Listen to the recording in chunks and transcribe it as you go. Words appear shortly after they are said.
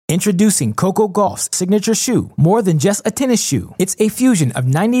Introducing Coco Gauff's signature shoe, more than just a tennis shoe. It's a fusion of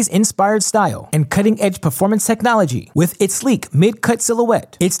 90s-inspired style and cutting-edge performance technology. With its sleek mid-cut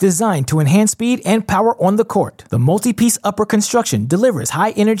silhouette, it's designed to enhance speed and power on the court. The multi-piece upper construction delivers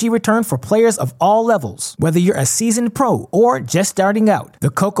high-energy return for players of all levels. Whether you're a seasoned pro or just starting out, the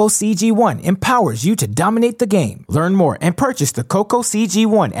Coco CG1 empowers you to dominate the game. Learn more and purchase the Coco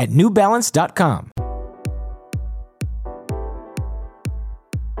CG1 at NewBalance.com.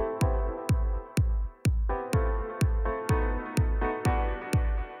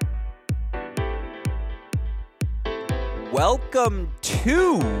 Welcome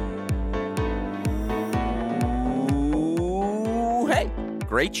to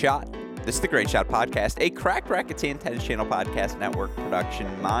Great Shot. This is the Great Shot Podcast, a Cracked Racquets and Tennis Channel Podcast Network production.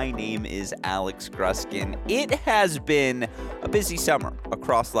 My name is Alex Gruskin. It has been a busy summer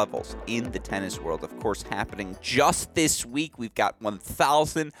across levels in the tennis world. Of course, happening just this week, we've got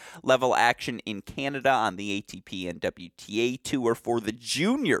 1,000 level action in Canada on the ATP and WTA Tour for the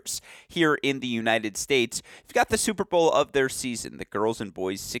juniors here in the United States. You've got the Super Bowl of their season, the girls and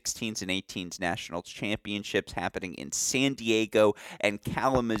boys 16s and 18s national championships happening in San Diego and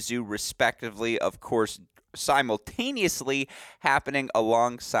Kalamazoo, respectively. Of course, simultaneously happening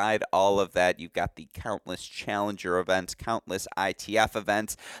alongside all of that, you've got the countless challenger events, countless ITF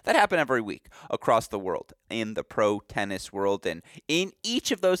events that happen every week across the world in the pro tennis world. And in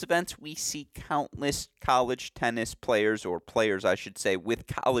each of those events, we see countless college tennis players, or players, I should say, with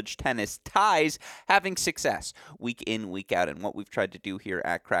college tennis ties having success week in, week out. And what we've tried to do here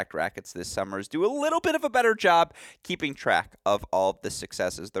at Cracked Racquets this summer is do a little bit of a better job keeping track of all of the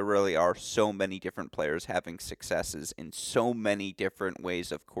successes. There really are so many different players having successes in so many different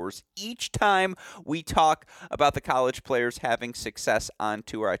ways. Of course, each time we talk about the college players having success on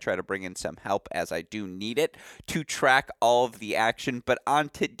tour, I try to bring in some help, as I do need it, to track all of the action. But on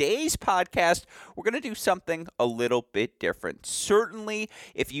today's podcast, we're going to do something a little bit different. Certainly,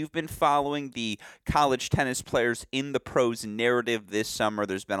 if you've been following the college tennis players in the pros narrative this summer,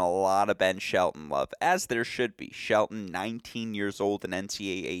 there's been a lot of Ben Shelton love, as there should be. Shelton, 19 years old, an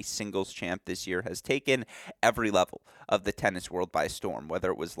NCAA singles champ this year, has taken every level of the tennis world by storm,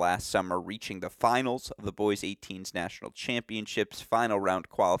 whether it was last summer reaching the finals of the boys 18s national championships, final round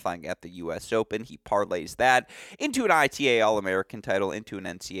qualifying at the U.S. Open. He parlays that into an ITA All-American title, into an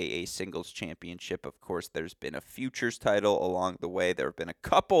NCAA singles championship. Of course, there's been a futures title along the way. There have been a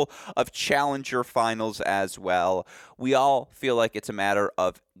couple of challenger finals as well. We all feel like it's a matter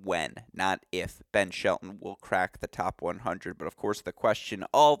of when, not if, Ben Shelton will crack the top 100. But of course, the question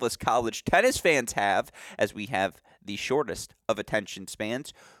all of us college tennis fans have, as we have the shortest of attention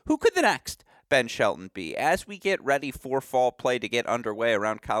spans, who could the next Ben Shelton be? As we get ready for fall play to get underway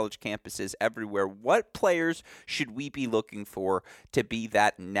around college campuses everywhere, what players should we be looking for to be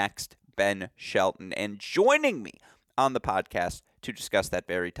that next Ben Shelton? And joining me on the podcast to discuss that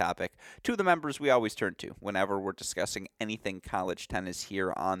very topic, two of the members we always turn to whenever we're discussing anything college tennis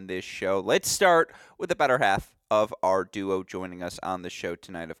here on this show. Let's start with the better half of our duo joining us on the show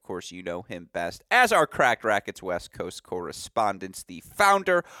tonight. Of course, you know him best as our Cracked Racquets West Coast correspondent, the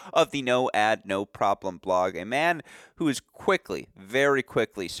founder of the No Ad, No Problem blog, a man who is quickly, very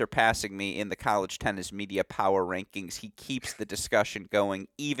quickly surpassing me in the college tennis media power rankings. He keeps the discussion going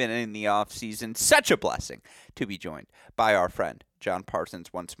even in the offseason. Such a blessing to be joined by our friend, John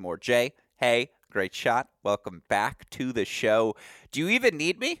Parsons, once more. Jay, hey. Great Shot. Welcome back to the show. Do you even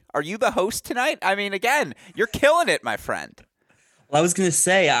need me? Are you the host tonight? I mean, again, you're killing it, my friend. Well, I was going to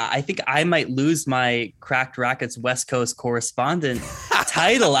say, I think I might lose my Cracked Racquets West Coast correspondent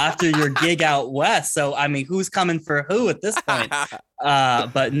title after your gig out west. So, I mean, who's coming for who at this point?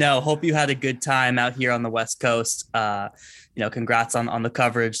 But no, hope you had a good time out here on the West Coast. Congrats on the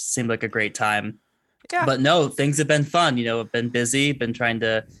coverage. Seemed like a great time. Yeah. But no, things have been fun. I've been busy, been trying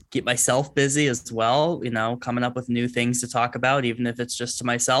to keep myself busy as well, coming up with new things to talk about, even if it's just to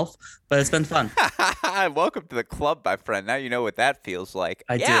myself. But it's been fun. Welcome to the club, my friend. Now you know what that feels like.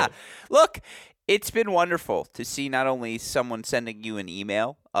 I do. Look, it's been wonderful to see not only someone sending you an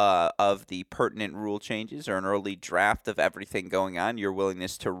email of the pertinent rule changes or an early draft of everything going on, your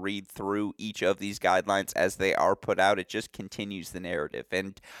willingness to read through each of these guidelines as they are put out. It just continues the narrative.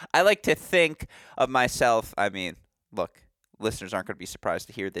 And I like to think of myself, I mean, look, listeners aren't going to be surprised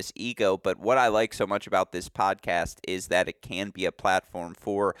to hear this ego, but what I like so much about this podcast is that it can be a platform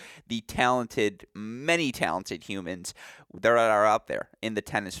for the talented, many talented humans that are out there in the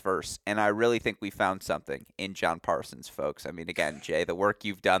tennisverse. And I really think we found something in John Parsons, folks. I mean, again, Jay, the work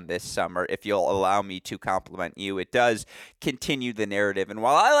you've done this summer, if you'll allow me to compliment you, it does continue the narrative. And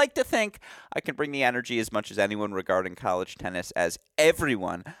while I like to think I can bring the energy as much as anyone regarding college tennis, as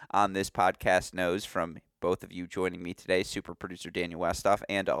everyone on this podcast knows from both of you joining me today, super producer Daniel Westoff,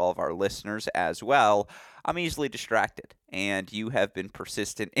 and all of our listeners as well, I'm easily distracted, and you have been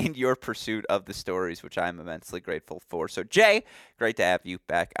persistent in your pursuit of the stories, which I'm immensely grateful for. So, Jay, great to have you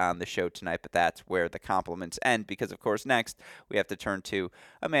back on the show tonight, but that's where the compliments end, because, of course, next we have to turn to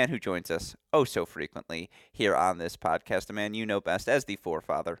a man who joins us oh so frequently here on this podcast, a man you know best as the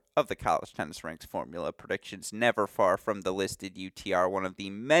forefather of the College Tennis Ranks Formula Predictions, never far from the listed UTR, one of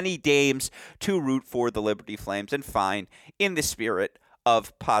the many dames to root for the Liberty Flames, and fine, in the spirit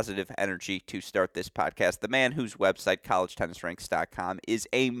of positive energy to start this podcast, the man whose website, collegetennisranks.com, is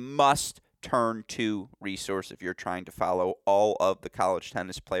a must-turn-to resource if you're trying to follow all of the college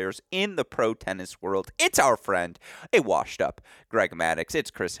tennis players in the pro tennis world. It's our friend, a washed-up Greg Maddux. It's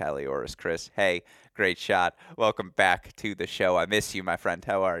Chris Halioris. Chris, hey, great shot. Welcome back to the show. I miss you, my friend.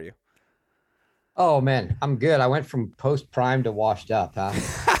 How are you? Oh, man, I'm good. I went from post-prime to washed up, huh?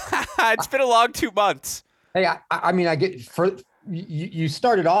 It's been a long 2 months. Hey, I mean, I get for you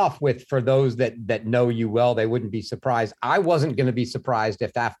started off with, for those that know you well, they wouldn't be surprised. I wasn't going to be surprised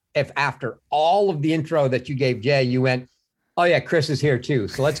if after all of the intro that you gave Jay, you went, oh yeah, Chris is here too.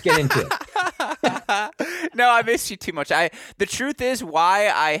 So let's get into it. No, I miss you too much. The truth is why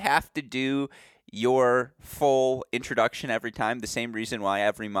I have to do your full introduction every time. The same reason why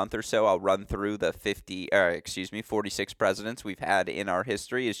every month or so I'll run through the 46 presidents we've had in our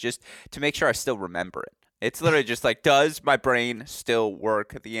history is just to make sure I still remember it. It's literally just like, does my brain still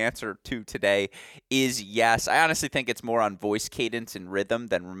work? The answer to today is yes. I honestly think it's more on voice cadence and rhythm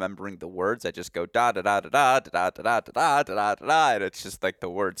than remembering the words. I just go da da da da da da da da da da da da da, and it's just like the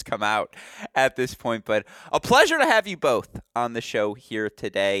words come out at this point. But a pleasure to have you both on the show here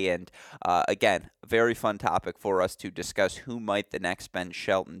today. And again, a very fun topic for us to discuss who might the next Ben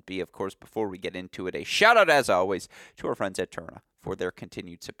Shelton be. Of course, before we get into it, a shout out as always to our friends at Tourna for their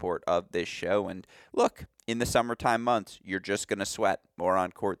continued support of this show. And look, in the summertime months, you're just going to sweat more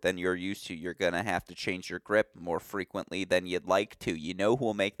on court than you're used to. You're going to have to change your grip more frequently than you'd like to. You know who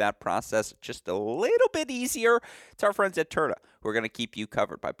will make that process just a little bit easier? It's our friends at Tourna, who are going to keep you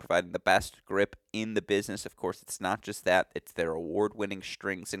covered by providing the best grip in the business. Of course, it's not just that. It's their award-winning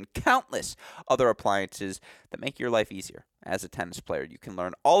strings and countless other appliances that make your life easier as a tennis player. You can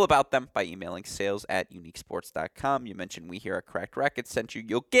learn all about them by emailing sales@uniquesports.com. You mentioned we here at Cracked Rackets sent you.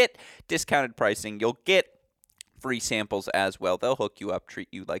 You'll get discounted pricing. You'll get free samples as well. They'll hook you up, treat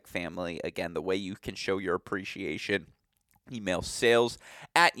you like family. Again, the way you can show your appreciation, email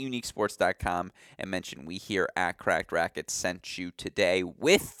sales@uniquesports.com and mention we here at Cracked Rackets sent you today.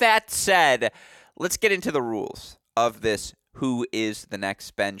 With that said, let's get into the rules of this Who is the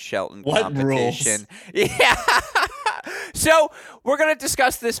Next Ben Shelton competition. Rules? Yeah. So we're going to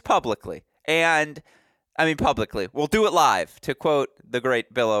discuss this publicly. And I mean publicly. We'll do it live, to quote the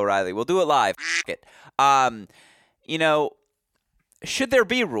great Bill O'Reilly. We'll do it live. It. Should there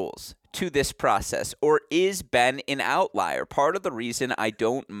be rules to this process, or is Ben an outlier? Part of the reason I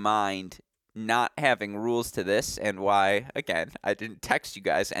don't mind not having rules to this, and why, again, I didn't text you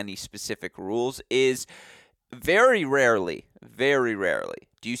guys any specific rules, is very rarely,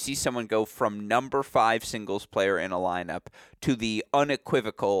 do you see someone go from number 5 singles player in a lineup to the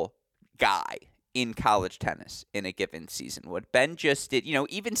unequivocal guy in college tennis in a given season. What Ben just did,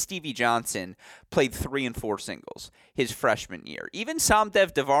 even Stevie Johnson played 3 and 4 singles his freshman year. Even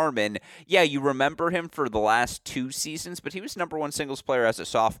Somdev Devarman, you remember him for the last 2 seasons, but he was number 1 singles player as a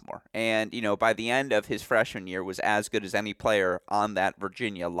sophomore. And, by the end of his freshman year was as good as any player on that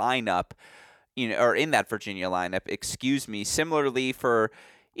Virginia lineup, or in that Virginia lineup, Similarly for,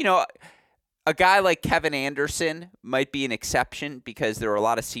 a guy like Kevin Anderson might be an exception because there were a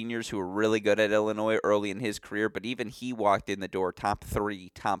lot of seniors who were really good at Illinois early in his career, but even he walked in the door top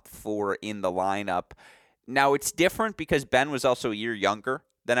 3, top 4 in the lineup. Now, it's different because Ben was also a year younger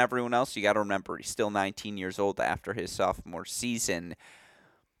than everyone else. You got to remember, he's still 19 years old after his sophomore season.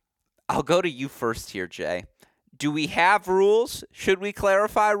 I'll go to you first here, Jay. Do we have rules? Should we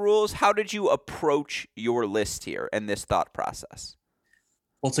clarify rules? How did you approach your list here and this thought process?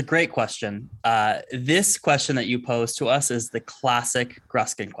 Well, it's a great question. This question that you posed to us is the classic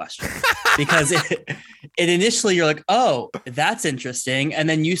Gruskin question, because it initially you're like, oh, that's interesting. And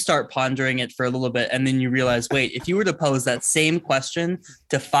then you start pondering it for a little bit. And then you realize, wait, if you were to pose that same question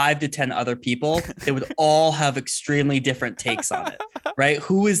to 5 to 10 other people, they would all have extremely different takes on it, right?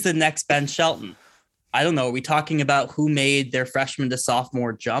 Who is the next Ben Shelton? I don't know. Are we talking about who made their freshman to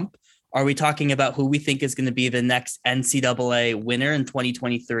sophomore jump? Are we talking about who we think is going to be the next NCAA winner in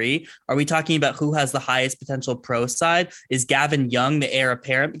 2023? Are we talking about who has the highest potential pro side? Is Gavin Young the heir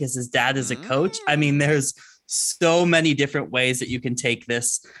apparent because his dad is a coach? I mean, there's so many different ways that you can take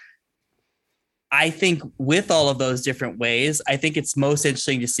this. I think with all of those different ways, I think it's most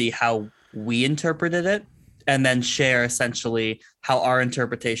interesting to see how we interpreted it and then share essentially how our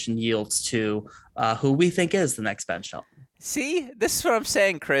interpretation yields to who we think is the next Ben Shelton. See, this is what I'm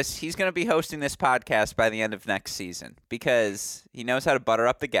saying, Chris. He's going to be hosting this podcast by the end of next season because he knows how to butter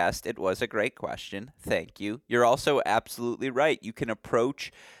up the guest. It was a great question. Thank you. You're also absolutely right. You can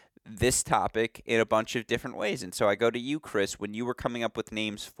approach this topic in a bunch of different ways. And so I go to you, Chris. When you were coming up with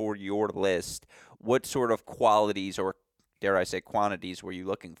names for your list, what sort of qualities or, dare I say, quantities were you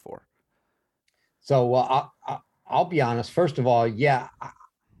looking for? So I'll be honest. First of all, yeah,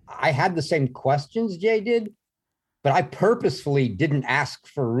 I had the same questions Jay did. But I purposefully didn't ask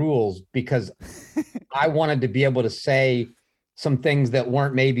for rules because I wanted to be able to say some things that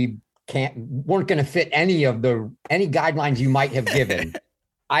weren't going to fit any guidelines you might have given.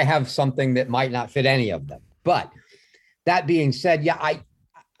 I have something that might not fit any of them. But that being said, yeah, I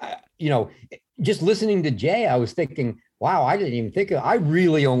just listening to Jay, I was thinking, wow, I didn't even think of. I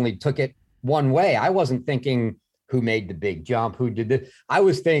really only took it one way. I wasn't thinking who made the big jump, who did this. I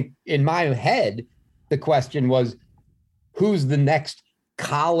was thinking in my head, the question was, who's the next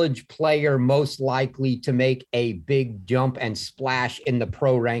college player most likely to make a big jump and splash in the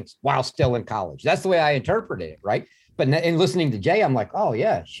pro ranks while still in college? That's the way I interpreted it, right? But in listening to Jay, I'm like, oh,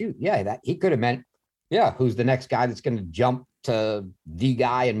 yeah, shoot. Yeah, that he could have meant, yeah, who's the next guy that's going to jump to the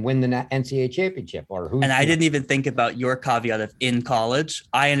guy and win the NCAA championship? Or who? And I didn't even think about your caveat of in college.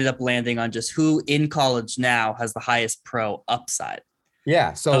 I ended up landing on just who in college now has the highest pro upside.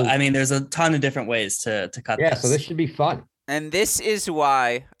 Yeah. So I mean, there's a ton of different ways to cut this. Yeah, so this should be fun. And this is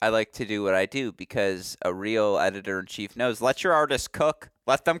why I like to do what I do, because a real editor-in-chief knows, let your artists cook.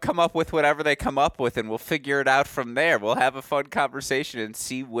 Let them come up with whatever they come up with, and we'll figure it out from there. We'll have a fun conversation and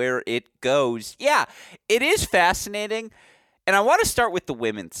see where it goes. Yeah, it is fascinating. And I want to start with the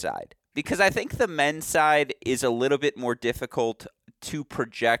women's side, because I think the men's side is a little bit more difficult to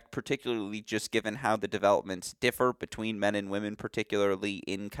project, particularly just given how the developments differ between men and women, particularly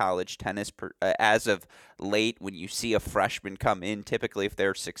in college tennis. As of late, when you see a freshman come in, typically if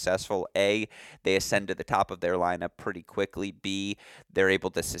they're successful, A, they ascend to the top of their lineup pretty quickly. B, they're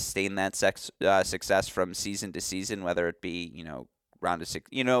able to sustain that success from season to season, whether it be, round of six.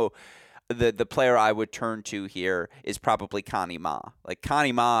 The player I would turn to here is probably Connie Ma. Like,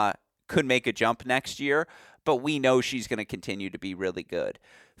 Connie Ma could make a jump next year, but we know she's going to continue to be really good.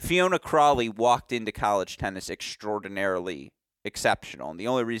 Fiona Crawley walked into college tennis extraordinarily exceptional, and the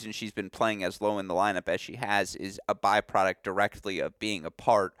only reason she's been playing as low in the lineup as she has is a byproduct directly of being a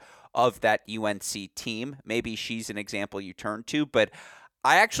part of that UNC team. Maybe she's an example you turn to, but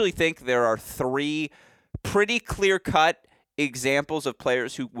I actually think there are 3 pretty clear-cut examples of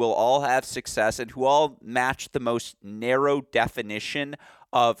players who will all have success and who all match the most narrow definition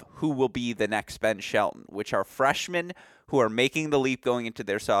of who will be the next Ben Shelton, which are freshmen who are making the leap going into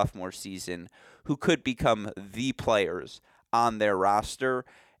their sophomore season, who could become the players on their roster.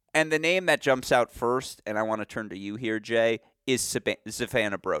 And the name that jumps out first, and I want to turn to you here, Jay, is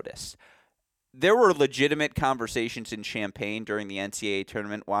Savannah Brodus. There were legitimate conversations in Champaign during the NCAA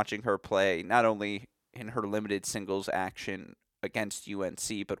tournament watching her play, not only in her limited singles action against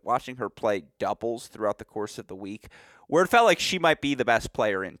UNC, but watching her play doubles throughout the course of the week, where it felt like she might be the best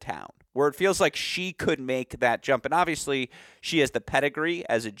player in town, where it feels like she could make that jump. And obviously, she has the pedigree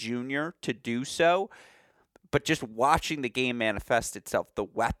as a junior to do so, but just watching the game manifest itself, the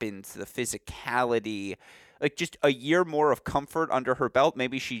weapons, the physicality, like just a year more of comfort under her belt.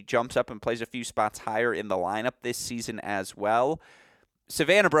 Maybe she jumps up and plays a few spots higher in the lineup this season as well.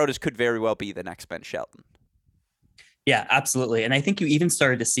 Savannah Brodus could very well be the next Ben Shelton. Yeah, absolutely. And I think you even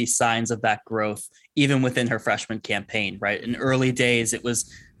started to see signs of that growth even within her freshman campaign, right? In early days, it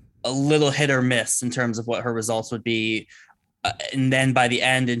was a little hit or miss in terms of what her results would be. And then by the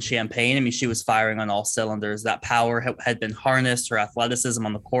end in Champaign, I mean, she was firing on all cylinders. That power had been harnessed, her athleticism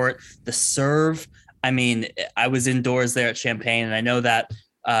on the court, the serve. I mean, I was indoors there at Champaign, and I know that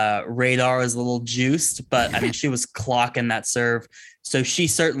radar is a little juiced, but I mean, she was clocking that serve. So she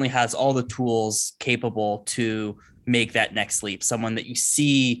certainly has all the tools capable to make that next leap. Someone that you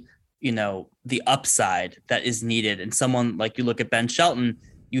see, the upside that is needed. And someone like you look at Ben Shelton,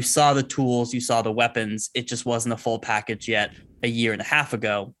 you saw the tools, you saw the weapons. It just wasn't a full package yet a year and a half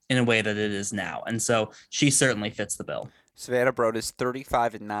ago in a way that it is now. And so she certainly fits the bill. Savannah Broadus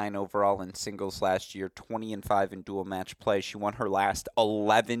 35-9 overall in singles last year, 20-5 in dual match play. She won her last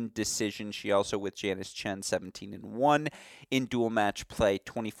 11 decisions. She also, with Janice Chen, 17-1 in dual match play,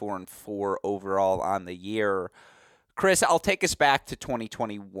 24-4 overall on the year. Chris, I'll take us back to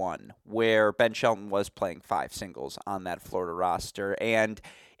 2021, where Ben Shelton was playing 5 singles on that Florida roster. And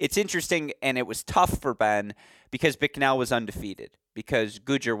it's interesting, and it was tough for Ben because Bicknell was undefeated, because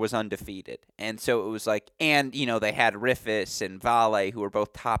Gujar was undefeated. And so it was like, and, they had Riffice and Vale, who were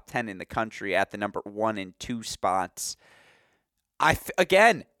both top 10 in the country at the number 1 and 2 spots.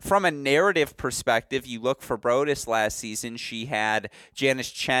 Again, from a narrative perspective, you look for Broadus last season. She had Janice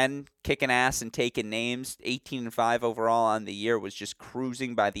Chen kicking ass and taking names. 18-5 overall on the year, was just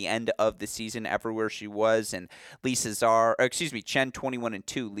cruising by the end of the season everywhere she was. And Chen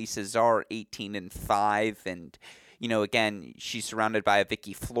 21-2, Lisa Czar 18-5, and again, she's surrounded by a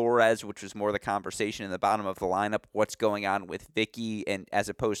Vicky Flores, which was more the conversation in the bottom of the lineup. What's going on with Vicky, and as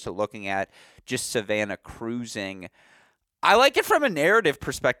opposed to looking at just Savannah cruising. I like it from a narrative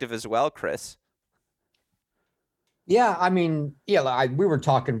perspective as well, Chris. Yeah, I mean, we were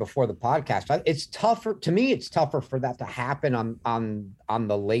talking before the podcast. It's tougher to me. It's tougher for that to happen on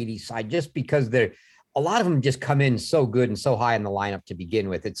the ladies' side, just because a lot of them just come in so good and so high in the lineup to begin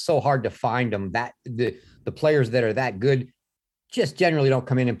with. It's so hard to find them. That the players that are that good just generally don't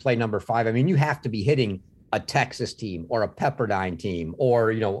come in and play number 5. I mean, you have to be hitting a Texas team or a Pepperdine team,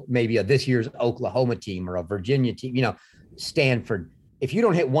 or maybe this year's Oklahoma team or a Virginia team. Stanford. If you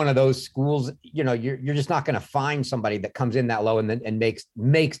don't hit one of those schools, you're just not going to find somebody that comes in that low and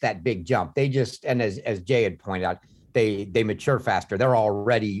makes that big jump. They just, and as Jay had pointed out, they mature faster. They're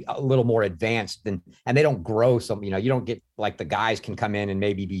already a little more advanced and they don't grow. You don't get like the guys can come in and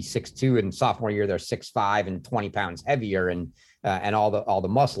maybe be 6'2", and sophomore year they're 6'5" and 20 pounds heavier and all the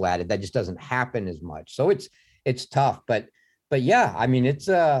muscle added. That just doesn't happen as much. So it's tough, but yeah, I mean,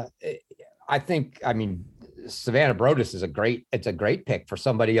 Savannah Broadus is a great pick for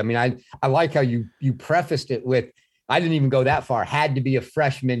somebody. I mean, I like how you prefaced it with, I didn't even go that far, had to be a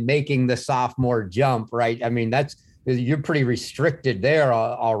freshman making the sophomore jump, right? I mean, you're pretty restricted there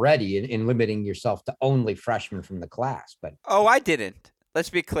already in limiting yourself to only freshmen from the class. But I didn't.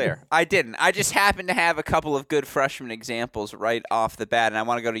 Let's be clear. I didn't. I just happen to have a couple of good freshman examples right off the bat, and I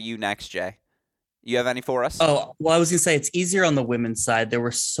want to go to you next, Jay. You have any for us? Oh, well, I was going to say it's easier on the women's side. There were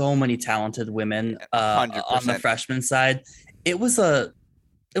so many talented women on the freshman side. It was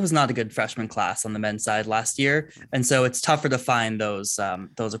not a good freshman class on the men's side last year. And so it's tougher to find those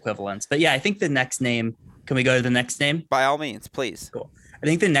equivalents. But yeah, I think the next name, can we go to the next name? By all means, please. Cool. I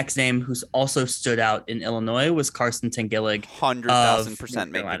think the next name who's also stood out in Illinois was Carson Tangillig. 100,000%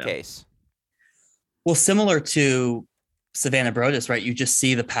 make the case. Well, similar to Savannah Broadus, right? You just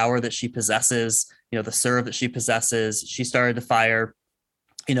see the power that she possesses, the serve that she possesses. She started to fire,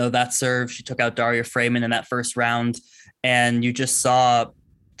 that serve. She took out Daria Freeman in that first round, and you just saw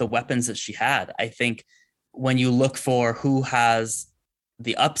the weapons that she had. I think when you look for who has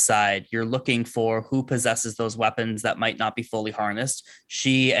the upside, you're looking for who possesses those weapons that might not be fully harnessed.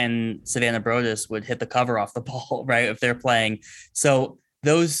 She and Savannah Broadus would hit the cover off the ball, right? If they're playing. So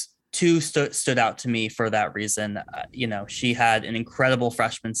those two stood out to me for that reason. She had an incredible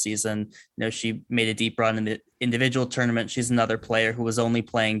freshman season. She made a deep run in the individual tournament. She's another player who was only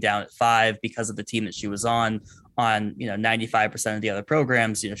playing down at 5 because of the team that she was on 95% of the other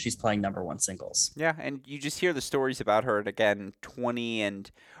programs. She's playing number 1 singles. Yeah, and you just hear the stories about her. And again,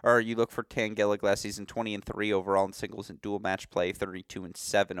 you look for Tangillig last season, 20-3 overall in singles and dual match play,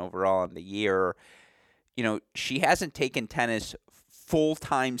 32-7 overall in the year. She hasn't taken tennis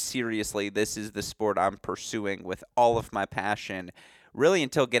full-time seriously. This is the sport I'm pursuing with all of my passion, really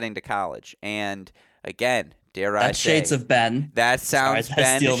until getting to college. And again, dare I say, shades of Ben. That sounds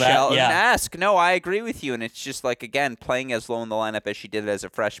Ben Shelton-esque. No, I agree with you. And it's just like, again, playing as low in the lineup as she did as a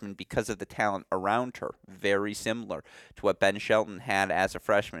freshman because of the talent around her. Very similar to what Ben Shelton had as a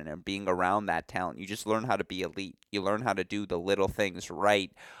freshman, and being around that talent. You just learn how to be elite. You learn how to do the little things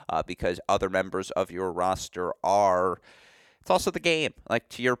right because other members of your roster are. It's also the game. Like,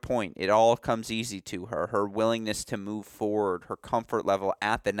 to your point, it all comes easy to her. Her willingness to move forward, her comfort level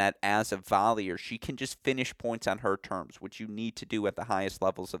at the net as a volleyer. She can just finish points on her terms, which you need to do at the highest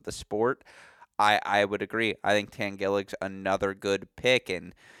levels of the sport. I would agree. I think Tangillig's another good pick.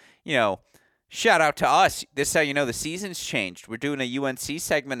 And, Shout out to us. This is how you know the season's changed. We're doing a UNC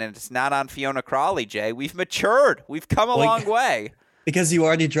segment, and it's not on Fiona Crawley, Jay. We've matured. We've come a long way. Because you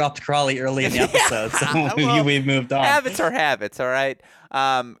already dropped Crawley early in the episode, so we've moved on. Habits are habits, all right?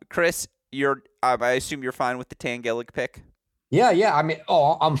 Chris, I assume you're fine with the Tangillig pick? Yeah. I mean,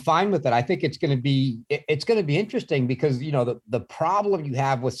 I'm fine with it. I think it's going to be interesting because, the problem you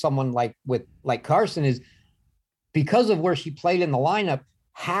have with someone like Carson is because of where she played in the lineup,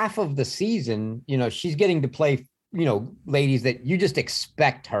 half of the season, she's getting to play, ladies that you just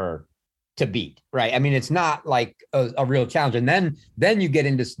expect her to beat, right? I mean, it's not like a real challenge. And then you get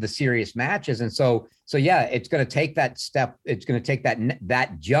into the serious matches. And so yeah, it's going to take that step. It's going to take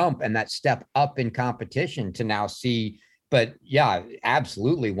that jump and that step up in competition to now see. But yeah,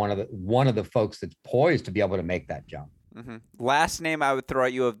 absolutely one of the folks that's poised to be able to make that jump. Mm-hmm. Last name I would throw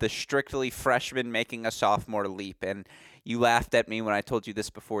at you of the strictly freshman making a sophomore leap. And you laughed at me when I told you this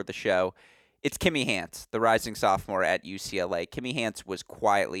before the show. It's Kimmy Hance, the rising sophomore at UCLA. Kimmy Hance was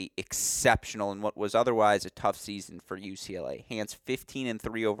quietly exceptional in what was otherwise a tough season for UCLA. Hance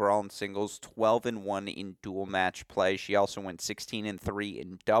 15-3 overall in singles, 12-1 in dual match play. She also went 16-3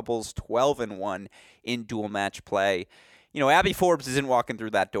 in doubles, 12-1 in dual match play. Abby Forbes isn't walking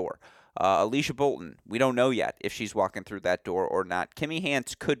through that door. Alicia Bolton, we don't know yet if she's walking through that door or not. Kimmy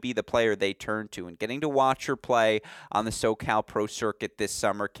Hance could be the player they turn to, and getting to watch her play on the SoCal Pro Circuit this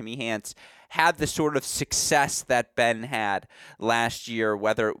summer, Kimmy Hance had the sort of success that Ben had last year,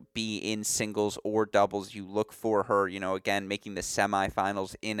 whether it be in singles or doubles. You look for her, again, making the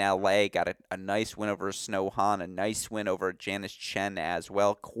semifinals in LA, got a nice win over Snow Han, a nice win over Janice Chen as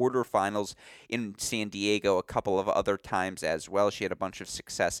well, quarterfinals in San Diego a couple of other times as well. She had a bunch of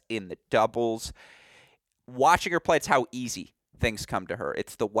success in the doubles. Watching her play, it's how easy things come to her.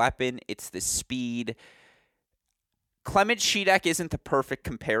 It's the weapon, it's the speed. Clement Sheedak isn't the perfect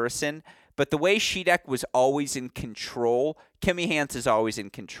comparison, but the way Sheedak was always in control, Kimmy Hance is always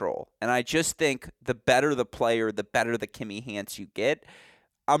in control. And I just think the better the player, the better the Kimmy Hance you get.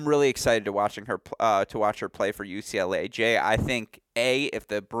 I'm really excited to watch her play for UCLA. Jay, I think, if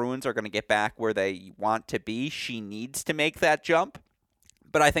the Bruins are going to get back where they want to be, she needs to make that jump.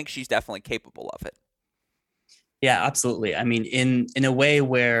 But I think she's definitely capable of it. Yeah, absolutely. I mean, in a way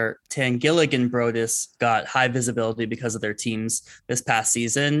where Tangillig and Brodus got high visibility because of their teams this past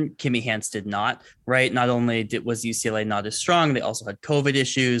season, Kimmy Hance did not, right? Not only was UCLA not as strong, they also had COVID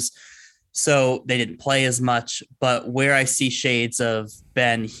issues, so they didn't play as much. But where I see shades of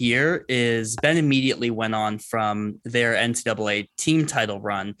Ben here is Ben immediately went on from their NCAA team title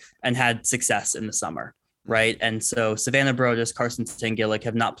run and had success in the summer. Right. And so Savannah Brodus, Carson Tangillig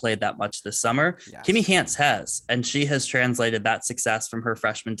have not played that much this summer. Yes. Kimmy Hance has, and she has translated that success from her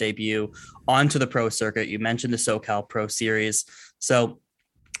freshman debut onto the pro circuit. You mentioned the SoCal Pro Series. So,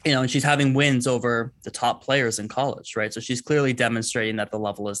 and she's having wins over the top players in college. Right. So she's clearly demonstrating that the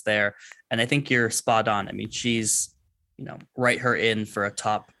level is there. And I think you're spot on. I mean, she's, write her in for a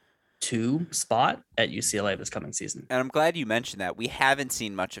top 2 spot at UCLA this coming season. And I'm glad you mentioned that. We haven't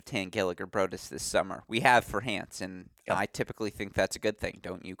seen much of Tangillig or Brodus this summer. We have for Hance, and I typically think that's a good thing,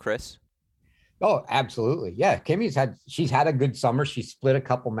 don't you, Chris? Oh, absolutely. Yeah, she's had a good summer. She split a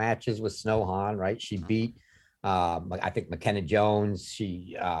couple matches with Snow Han, right? She beat I think McKenna Jones.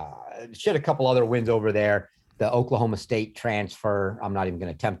 She had a couple other wins over there. The Oklahoma State transfer. I'm not even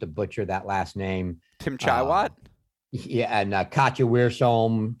going to attempt to butcher that last name. Tim Chaiwat? Yeah, and Katja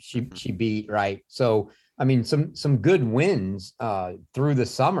Wiersholm, she beat, right? So, I mean, some good wins through the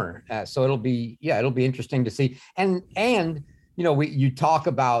summer. So it'll be interesting to see. And you talk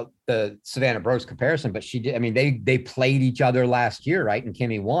about the Savannah Brodus comparison, but she did. I mean, they played each other last year, right? And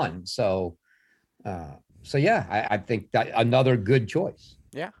Kimmy won. So yeah, I think that another good choice.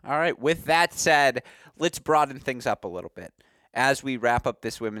 Yeah. All right. With that said, let's broaden things up a little bit. As we wrap up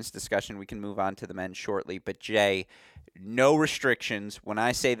this women's discussion, we can move on to the men shortly. But, Jay, no restrictions. When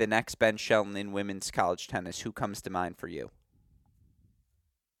I say the next Ben Shelton in women's college tennis, who comes to mind for you?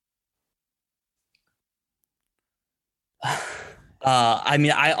 I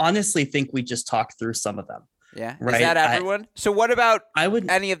mean, I honestly think we just talked through some of them. Yeah? Right? Is that everyone? So what about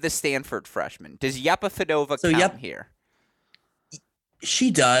any of the Stanford freshmen? Does Yepa Fedova count here?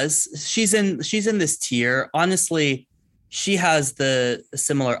 She does. She's in this tier. Honestly, she has the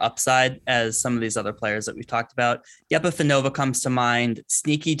similar upside as some of these other players that we've talked about. Yepa Fedova comes to mind.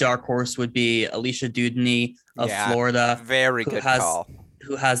 Sneaky dark horse would be Alicia Dudney of Florida. Very good call.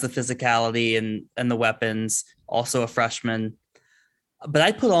 Who has the physicality and the weapons, also a freshman. But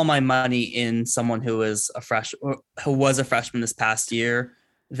I put all my money in someone who was a freshman this past year,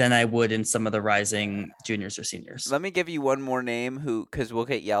 than I would in some of the rising juniors or seniors. Let me give you one more name because we'll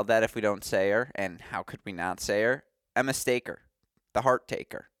get yelled at if we don't say her, and how could we not say her? Emma Staker, the heart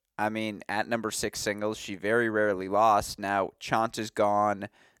taker. I mean, at number 6 singles, she very rarely lost. Now, Chant is gone.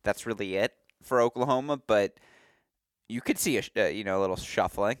 That's really it for Oklahoma, but you could see a little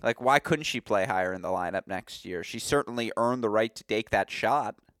shuffling. Like, why couldn't she play higher in the lineup next year? She certainly earned the right to take that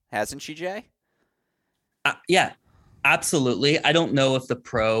shot, hasn't she, Jay? Yeah, absolutely. I don't know if the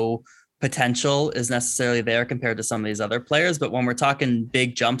pro potential is necessarily there compared to some of these other players, but when we're talking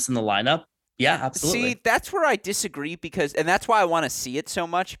big jumps in the lineup, yeah, absolutely. See, that's where I disagree and that's why I want to see it so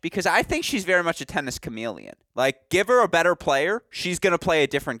much, because I think she's very much a tennis chameleon. Like, give her a better player, she's going to play a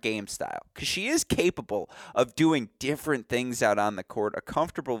different game style, because she is capable of doing different things out on the court, a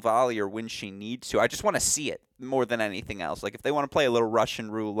comfortable volleyer when she needs to. I just want to see it more than anything else. Like, if they want to play a little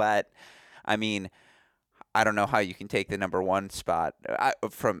Russian roulette, I mean, I don't know how you can take the number 1 spot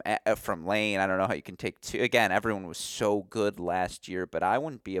from Lane. I don't know how you can take 2. Again, everyone was so good last year, but I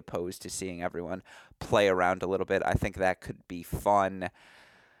wouldn't be opposed to seeing everyone play around a little bit. I think that could be fun.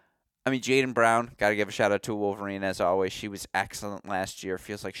 I mean, Jaden Brown, got to give a shout out to Wolverine as always. She was excellent last year.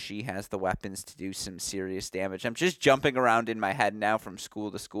 Feels like she has the weapons to do some serious damage. I'm just jumping around in my head now from school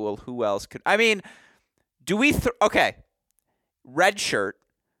to school. Who else could? I mean, do we? Okay, red shirt.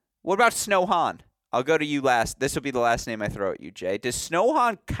 What about Snow Hahn? I'll go to you last. This will be the last name I throw at you, Jay. Does Snow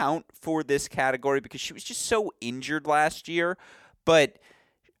Hahn count for this category? Because she was just so injured last year. But,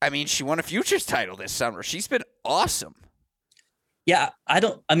 I mean, she won a Futures title this summer. She's been awesome. Yeah,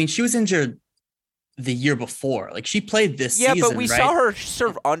 she was injured the year before. Like, she played this season, Yeah, but we right? saw her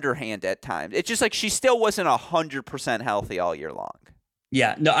serve underhand at times. It's just like she still wasn't 100% healthy all year long.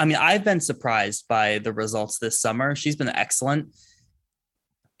 Yeah, no, I mean, I've been surprised by the results this summer. She's been excellent,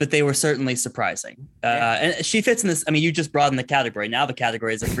 but they were certainly surprising. And she fits in this. I mean, you just broadened the category. Now the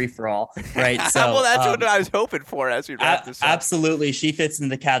category is a free-for-all, right? So, well, that's what I was hoping for as we wrap this up. Absolutely. She fits in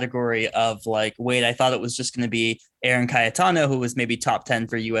the category of, like, wait, I thought it was just going to be Erin Cayetano, who was maybe top 10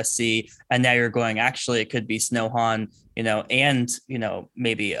 for USC. And now you're going, actually, it could be Snow Hahn, and,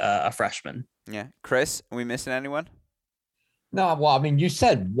 maybe a freshman. Yeah. Chris, are we missing anyone? No, well, I mean, you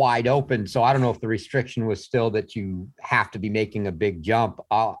said wide open, so I don't know if the restriction was still that you have to be making a big jump.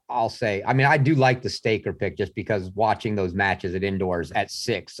 I'll say, I mean, I do like the Staker pick just because watching those matches at indoors at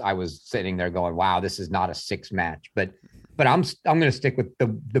 6, I was sitting there going, wow, this is not a 6 match. But I'm going to stick with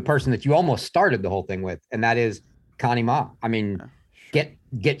the person that you almost started the whole thing with, and that is Connie Ma. I mean,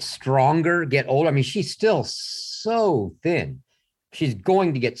 get stronger, get older. I mean, she's still so thin. She's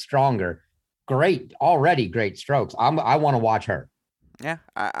going to get stronger. Already great strokes. I want to watch her. Yeah,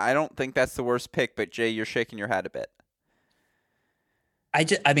 I don't think that's the worst pick, but Jay, you're shaking your head a bit. I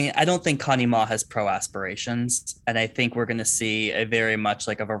don't think Connie Ma has pro aspirations, and I think we're going to see a very much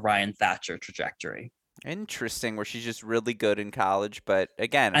like of a Ryan Thatcher trajectory. Interesting, where she's just really good in college, but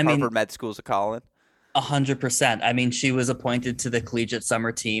again, Harvard Med School's a calling. 100%. I mean, she was appointed to the collegiate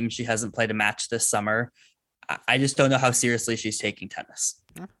summer team. She hasn't played a match this summer. I just don't know how seriously she's taking tennis.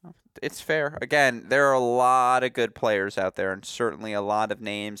 It's fair. Again, there are a lot of good players out there, and certainly a lot of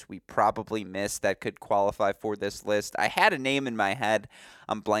names we probably missed that could qualify for this list. I had a name in my head.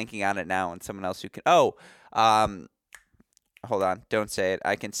 I'm blanking on it now, and someone else who can. Hold on. Don't say it.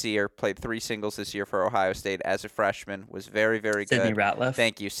 I can see her. Played 3 singles this year for Ohio State as a freshman. Was very, very good. Sydney Ratliff.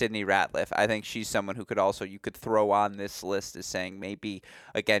 Thank you, Sydney Ratliff. I think she's someone who you could throw on this list as saying maybe,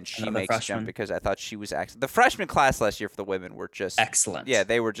 again, she makes a jump because I thought she was excellent. The freshman class last year for the women were just excellent. Yeah,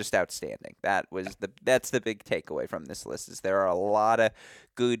 they were just outstanding. That's the big takeaway from this list is there are a lot of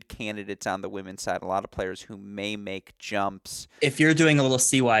good candidates on the women's side, a lot of players who may make jumps. If you're doing a little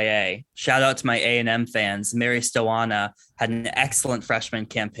CYA, shout out to my A&M fans. Mary Stowana had an excellent freshman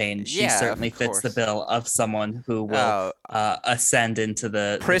campaign. She certainly fits the bill of someone who will ascend into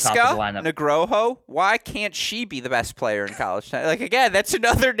the top of the lineup. Negroho, why can't she be the best player in college? Like, again, that's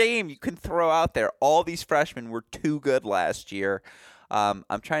another name you can throw out there. All these freshmen were too good last year. I'm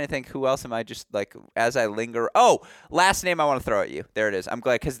trying to think who else am I just like as I linger. Oh, last name I want to throw at you. There it is. I'm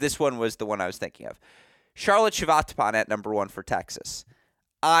glad because this one was the one I was thinking of. Charlotte Shivatapan at number 1 for Texas.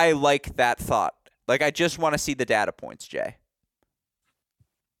 I like that thought. Like, I just want to see the data points, Jay.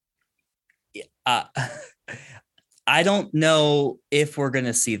 I don't know if we're going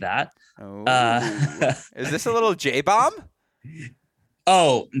to see that. Is this a little J-bomb?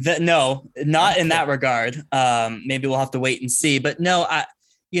 Oh, no, not in that regard. Maybe we'll have to wait and see. But no, I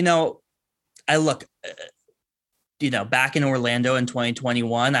look, back in Orlando in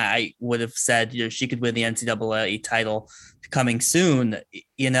 2021, I would have said she could win the NCAA title coming soon.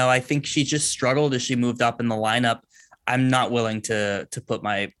 I think she just struggled as she moved up in the lineup. I'm not willing to put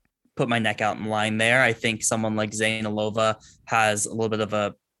my neck out in line there. I think someone like Zaynalova has a little bit of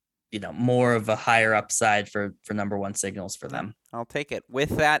a, more of a higher upside for number one signals for them. I'll take it.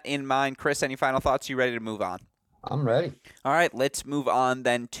 With that in mind, Chris, any final thoughts? You ready to move on? I'm ready. All right, let's move on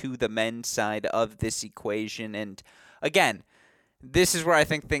then to the men's side of this equation. And again, this is where I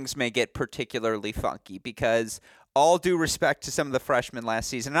think things may get particularly funky because all due respect to some of the freshmen last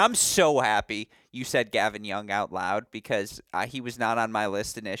season, and I'm so happy you said Gavin Young out loud because he was not on my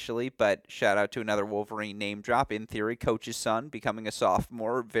list initially, but shout out to another Wolverine name drop. In theory, coach's son, becoming a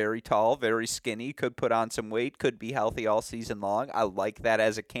sophomore, very tall, very skinny, could put on some weight, could be healthy all season long. I like that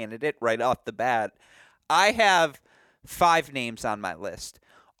as a candidate right off the bat. I have 5 names on my list,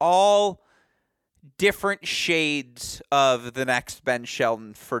 all different shades of the next Ben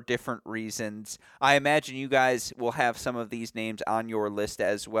Shelton for different reasons. I imagine you guys will have some of these names on your list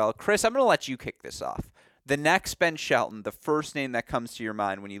as well. Chris, I'm going to let you kick this off. The next Ben Shelton, the first name that comes to your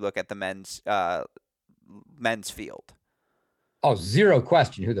mind when you look at the men's field. Oh, zero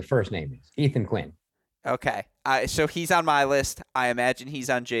question who the first name is. Ethan Quinn. Okay. So he's on my list. I imagine he's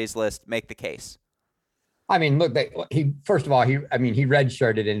on Jay's list. Make the case. I mean, look, he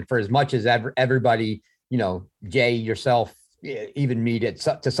redshirted, and for as much as everybody, Jay, yourself, even me,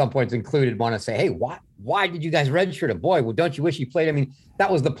 to some points included, want to say, hey, why did you guys redshirt him? Boy, well, don't you wish he played? I mean, that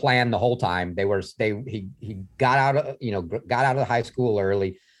was the plan the whole time. He got out of high school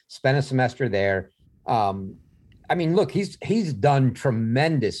early, spent a semester there. I mean, look, he's done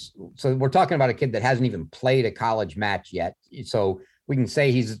tremendous. So we're talking about a kid that hasn't even played a college match yet. So we can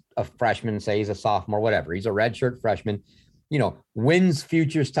say he's a freshman, say he's a sophomore, whatever. He's a redshirt freshman, wins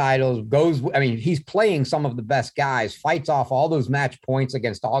futures titles, he's playing some of the best guys, fights off all those match points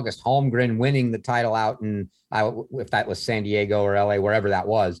against August Holmgren, winning the title out in, if that was San Diego or LA, wherever that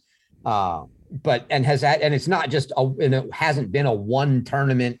was. And it's not just, it hasn't been a one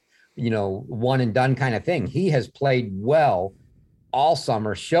tournament, one and done kind of thing. He has played well all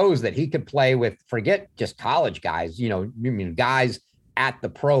summer, shows that he could play with, forget just college guys, guys at the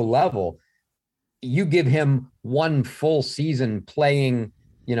pro level. You give him one full season playing,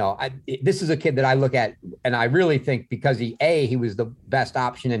 this is a kid that I look at and I really think because he was the best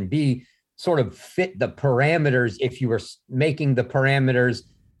option, and B, sort of fit the parameters. If you were making the parameters,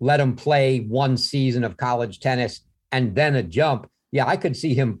 let him play one season of college tennis and then a jump. Yeah, I could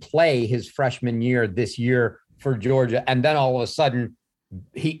see him play his freshman year this year for Georgia. And then all of a sudden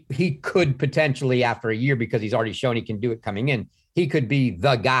he could potentially, after a year, because he's already shown he can do it coming in, he could be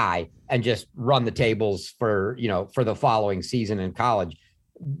the guy and just run the tables for the following season in college.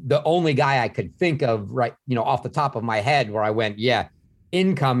 The only guy I could think of off the top of my head where I went, yeah,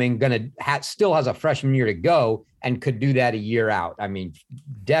 incoming, still has a freshman year to go and could do that a year out. I mean,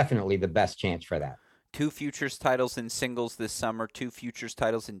 definitely the best chance for that. 2 futures titles in singles this summer, 2 futures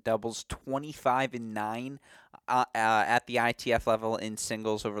titles in doubles, 25-9 at the ITF level in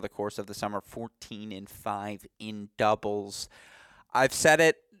singles over the course of the summer, 14-5 in doubles. I've said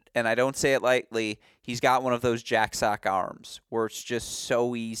it, and I don't say it lightly. He's got one of those jack sock arms where it's just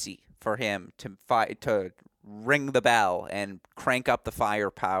so easy for him to ring the bell and crank up the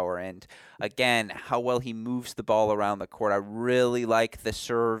firepower. And again, how well he moves the ball around the court. I really like the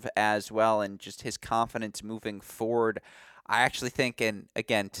serve as well, and just his confidence moving forward. I actually think, and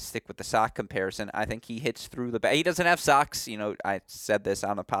again, to stick with the sock comparison, I think he hits through the back. He doesn't have socks. I said this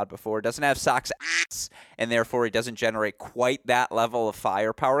on the pod before. Doesn't have socks ass, and therefore he doesn't generate quite that level of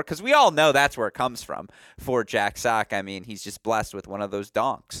firepower, because we all know that's where it comes from for Jack Sock. I mean, he's just blessed with one of those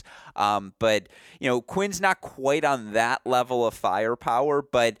donks. But Quinn's not quite on that level of firepower,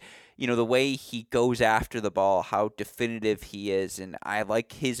 but the way he goes after the ball, how definitive he is, and I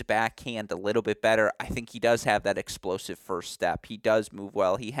like his backhand a little bit better. I think he does have that explosive first step. He does move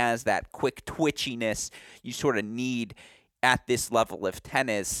well. He has that quick twitchiness you sort of need at this level of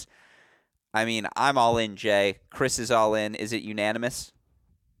tennis. I mean, I'm all in, Jay. Chris is all in. Is it unanimous?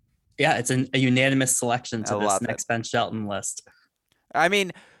 Yeah, it's a unanimous selection to this next Ben Shelton list. I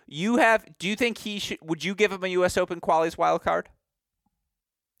mean, do you think would you give him a U.S. Open qualies wild card?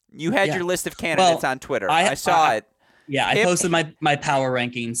 You had your list of candidates on Twitter. I saw it. Yeah, I posted my power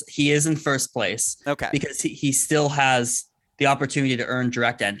rankings. He is in first place. Okay. Because he still has the opportunity to earn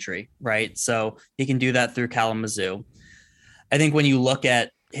direct entry, right? So he can do that through Kalamazoo. I think when you look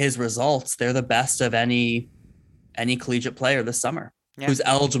at his results, they're the best of any collegiate player this summer who's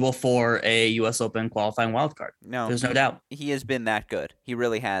eligible for a U.S. Open qualifying wildcard. No, there's no doubt. He has been that good. He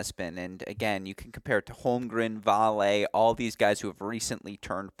really has been. And again, you can compare it to Holmgren, Vale, all these guys who have recently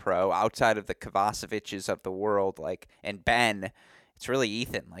turned pro outside of the Kovaceviches of the world, and Ben. it's really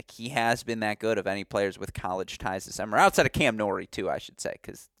Ethan. Like, he has been that good of any players with college ties this summer, outside of Cam Norrie too, I should say,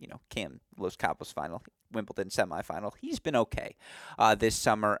 because Cam Los Cabos final, Wimbledon semifinal. He's been okay this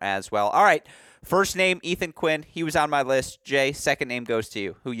summer as well. All right, first name Ethan Quinn. He was on my list. Jay, second name goes to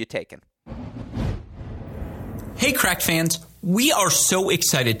you. Who you taking? Hey, Cracked fans. We are so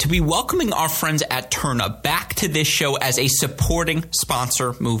excited to be welcoming our friends at Tourna back to this show as a supporting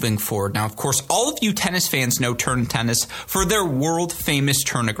sponsor moving forward. Now, of course, all of you tennis fans know Tourna Tennis for their world-famous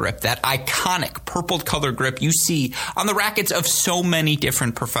Tourna grip, that iconic purple color grip you see on the rackets of so many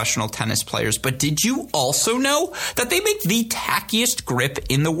different professional tennis players. But did you also know that they make the tackiest grip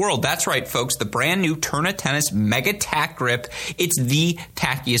in the world? That's right, folks. The brand new Tourna Tennis Mega Tack Grip. It's the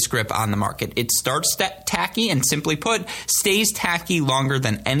tackiest grip on the market. It starts tacky and, simply put, stays tacky longer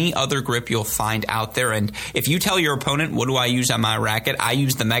than any other grip you'll find out there. And if you tell your opponent, what do I use on my racket? I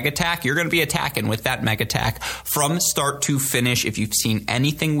use the Mega Tack. You're going to be attacking with that Mega Tack from start to finish. If you've seen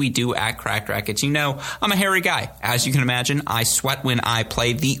anything we do at Cracked Racquets, you know I'm a hairy guy. As you can imagine, I sweat when I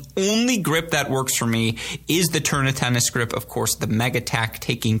play. The only grip that works for me is the Tourna Tennis grip. Of course, the Mega Tack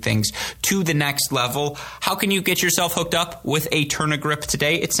taking things to the next level. How can you get yourself hooked up with a Tourna grip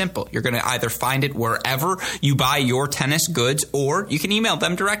today? It's simple. You're going to either find it wherever you buy your tennis goods, or you can email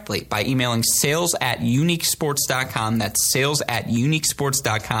them directly by emailing sales@uniquesports.com. That's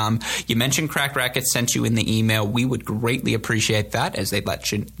sales@uniquesports.com. You mentioned Cracked Racquets sent you in the email. We would greatly appreciate that, as they'd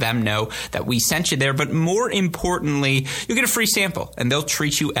let them know that we sent you there. But more importantly, you get a free sample, and they'll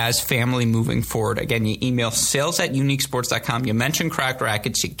treat you as family moving forward. Again, you email sales@uniquesports.com. You mention Cracked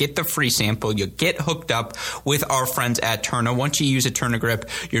Racquets. You get the free sample. You get hooked up with our friends at Tourna. Once you use a Tourna grip,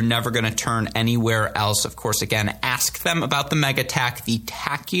 you're never going to turn anywhere else. Of course, again, ask them about the Mega Tack, the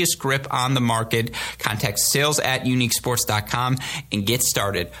tackiest grip on the market. Contact sales@uniquesports.com and get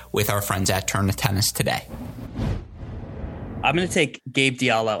started with our friends at Tourna Tennis today. I'm going to take Gabe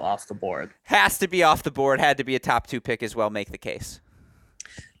Diallo off the board. Has to be off the board. Had to be a top 2 pick as well. Make the case.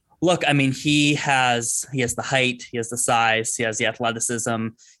 Look, I mean, he has the height, he has the size, he has the athleticism.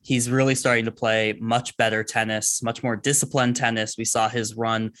 He's really starting to play much better tennis, much more disciplined tennis. We saw his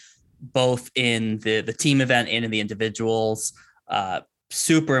run both in the team event and in the individuals.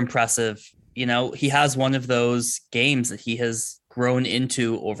 Super impressive. He has one of those games that he has grown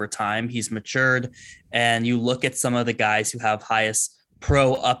into over time. He's matured, and you look at some of the guys who have highest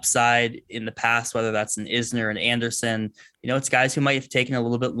pro upside in the past, whether that's an Isner and Anderson, it's guys who might have taken a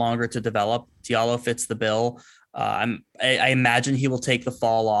little bit longer to develop. Diallo fits the bill. I imagine he will take the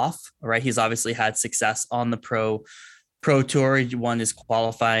fall off, right? He's obviously had success on the pro tour. He won his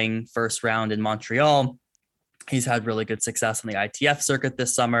qualifying first round in Montreal. He's had really good success on the ITF circuit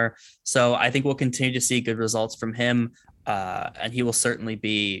this summer. So I think we'll continue to see good results from him. And he will certainly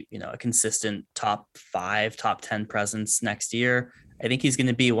be, a consistent top 5, top 10 presence next year. I think he's going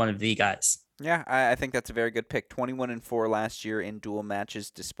to be one of the guys. Yeah, I think that's a very good pick. 21-4 last year in dual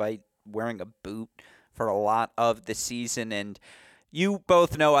matches, despite wearing a boot for a lot of the season. And you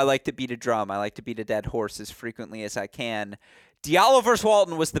both know I like to beat a drum. I like to beat a dead horse as frequently as I can. Diallo versus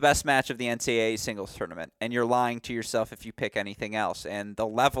Walton was the best match of the NCAA singles tournament, and you're lying to yourself if you pick anything else. And the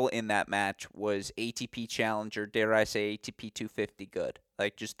level in that match was ATP Challenger, dare I say ATP 250 good.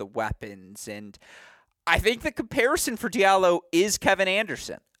 Like, just the weapons. And I think the comparison for Diallo is Kevin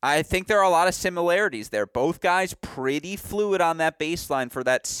Anderson. I think there are a lot of similarities there. Both guys pretty fluid on that baseline for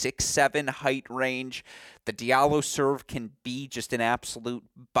that 6'7" height range. The Diallo serve can be just an absolute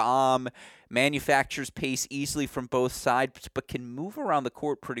bomb. Manufactures pace easily from both sides, but can move around the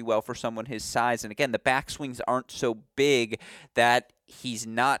court pretty well for someone his size. And again, the backswings aren't so big that he's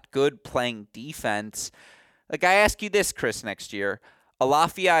not good playing defense. Like, I ask you this, Chris, next year.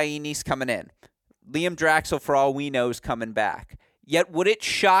 Alafi Aini's coming in. Liam Draxel, for all we know, is coming back. Yet, would it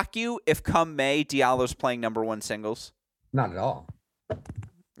shock you if come May, Diallo's playing number 1 singles? Not at all.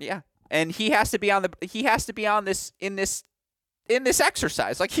 Yeah. And he has to be on this in this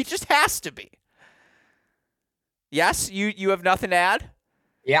exercise. Like, he just has to be. Yes, you have nothing to add?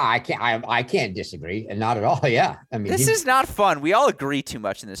 Yeah, I can't disagree, and not at all. Yeah, I mean, this is not fun. We all agree too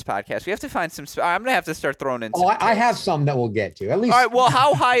much in this podcast. We have to find some. I'm gonna have to start throwing in. I have some that we'll get to. At least. All right. Well,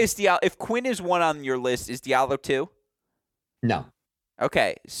 how high is Diallo? If Quinn is 1 on your list, is Diallo 2? No.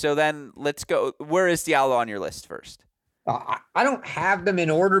 Okay, so then let's go. Where is Diallo on your list first? I don't have them in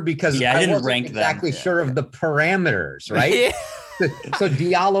order because I didn't wasn't rank exactly them. sure of the parameters, right? Yeah. So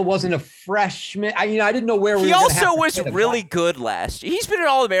Diallo wasn't a freshman. I didn't know where we He were. also was really good last year. He's been an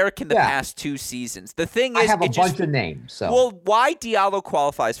All-American the past 2 seasons. The thing is, I have a bunch of names. So, well, why Diallo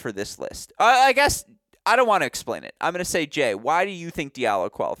qualifies for this list? I guess I don't want to explain it. I'm going to say, Jay, why do you think Diallo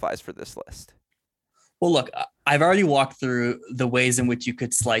qualifies for this list? Well, look, I've already walked through the ways in which you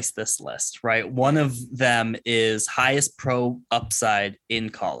could slice this list, right? One of them is highest pro upside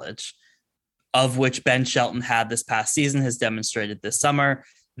in college, of which Ben Shelton had this past season, has demonstrated this summer.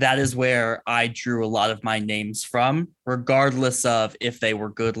 That is where I drew a lot of my names from, regardless of if they were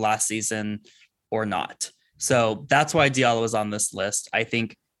good last season or not. So that's why Diallo is on this list. I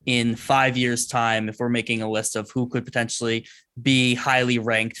think in 5 years' time, if we're making a list of who could potentially be highly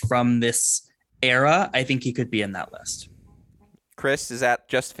ranked from this era, I think he could be in that list. Chris, does that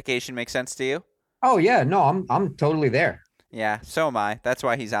justification make sense to you? Oh yeah, no, I'm totally there. Yeah, so am I. That's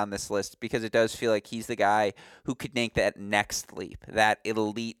why he's on this list, because it does feel like he's the guy who could make that next leap, that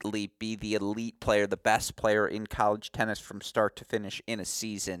elite leap, be the elite player, the best player in college tennis from start to finish in a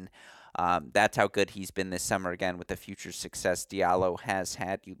season. That's how good he's been this summer. Again, with the future success Diallo has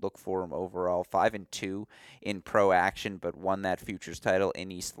had, you look for him overall 5-2 in pro action, but won that futures title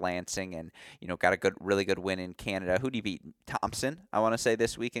in East Lansing, and got a really good win in Canada. Who did he beat? Thompson, I want to say,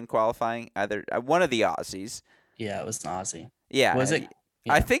 this week in qualifying. Either one of the Aussies. Yeah, it was an Aussie. Yeah, was it?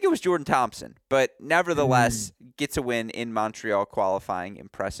 Yeah. I think it was Jordan Thompson, but nevertheless gets a win in Montreal qualifying.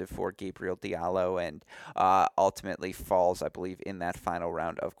 Impressive for Gabriel Diallo, and ultimately falls, I believe, in that final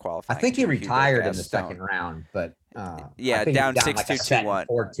round of qualifying. I think he retired in the second round, but yeah, down 6-2, 2-1.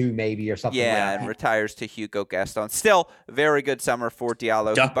 4-2 maybe or something. Yeah, like that. and retires to Hugo Gaston. Still, very good summer for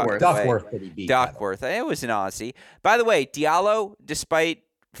Diallo. Duckworth that he beat. Duckworth. It was an Aussie. By the way, Diallo, despite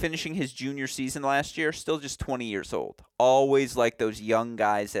finishing his junior season last year, still just 20 years old. Always like those young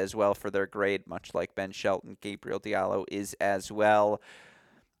guys as well for their grade, much like Ben Shelton. Gabriel Diallo is as well.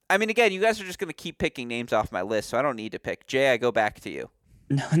 I mean, again, you guys are just going to keep picking names off my list, so I don't need to pick. Jay, I go back to you.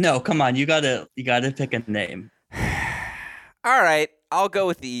 No, come on. You gotta pick a name. All right, I'll go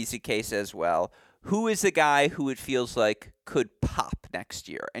with the easy case as well. Who is the guy who it feels like could pop next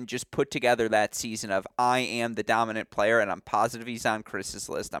year and just put together that season of I am the dominant player, and I'm positive he's on Chris's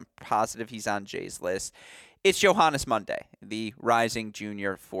list. I'm positive he's on Jay's list. It's Johannes Monday, the rising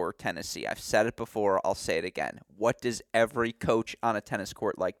junior for Tennessee. I've said it before. I'll say it again. What does every coach on a tennis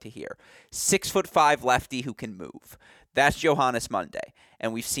court like to hear? 6'5" lefty who can move. That's Johannes Monday.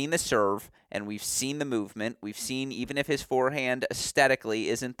 And we've seen the serve, and we've seen the movement. We've seen, even if his forehand aesthetically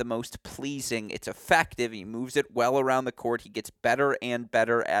isn't the most pleasing, it's effective. He moves it well around the court. He gets better and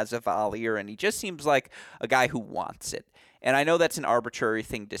better as a volleyer, and he just seems like a guy who wants it. And I know that's an arbitrary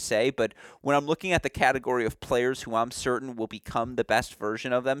thing to say, but when I'm looking at the category of players who I'm certain will become the best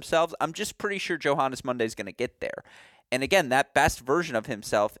version of themselves, I'm just pretty sure Johannes Monday is going to get there. And again, that best version of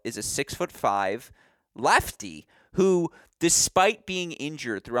himself is a 6'5" lefty who, despite being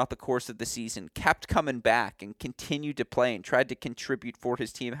injured throughout the course of the season, kept coming back and continued to play and tried to contribute for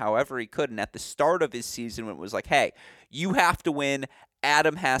his team however he could. And at the start of his season, when it was like, hey, you have to win,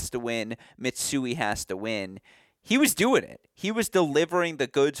 Adam has to win, Mitsui has to win, he was doing it. He was delivering the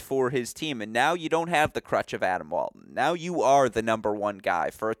goods for his team, and now you don't have the crutch of Adam Walton. Now you are the number one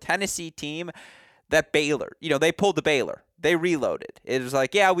guy. For a Tennessee team, that Baylor, they pulled the Baylor. They reloaded. It was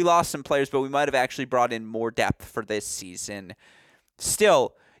like, yeah, we lost some players, but we might have actually brought in more depth for this season.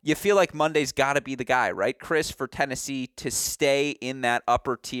 Still, you feel like Monday's got to be the guy, right, Chris, for Tennessee to stay in that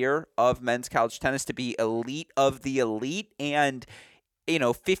upper tier of men's college tennis, to be elite of the elite, and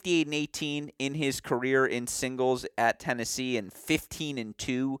 58-18 in his career in singles at Tennessee and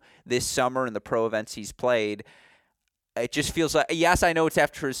 15-2 this summer in the pro events he's played. It just feels like, yes, I know it's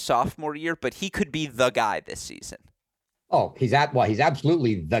after his sophomore year, but he could be the guy this season. Oh, he's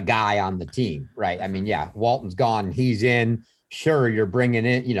absolutely the guy on the team, right? I mean, yeah, Walton's gone, he's in. Sure, you're bringing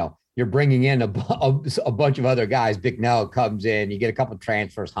in a bunch of other guys. Bicknell comes in, you get a couple of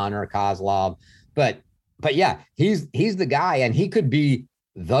transfers, Hunter, Kozlov, but yeah, he's the guy, and he could be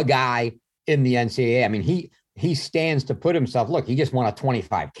the guy in the NCAA. I mean, he stands to put himself. Look, he just won a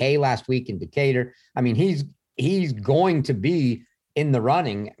 25K last week in Decatur. I mean, he's going to be in the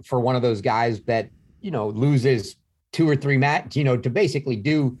running for one of those guys that loses 2 or 3 matches, to basically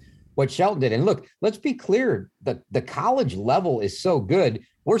do what Shelton did. And look, let's be clear, the college level is so good.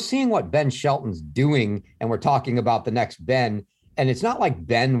 We're seeing what Ben Shelton's doing, and we're talking about the next Ben. And it's not like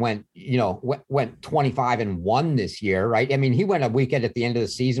Ben went 25-1 this year, right? I mean, he went a weekend at the end of the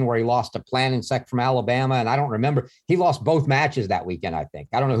season where he lost to Planinsek from Alabama, and I don't remember. He lost both matches that weekend, I think.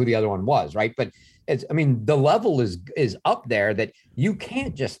 I don't know who the other one was, right? But the level is up there that you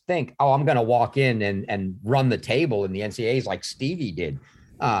can't just think, oh, I'm going to walk in and run the table in the NCAAs like Stevie did.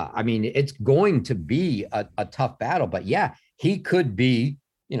 I mean, it's going to be a tough battle, but yeah, he could be,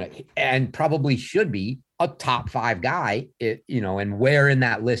 and probably should be a top 5 guy, and where in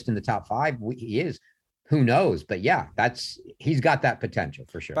that list in the top 5 he is, who knows? But yeah, he's got that potential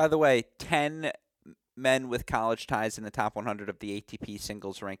for sure. By the way, 10 men with college ties in the top 100 of the ATP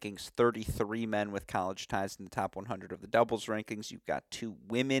singles rankings, 33 men with college ties in the top 100 of the doubles rankings. You've got 2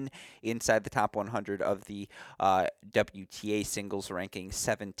 women inside the top 100 of the WTA singles rankings,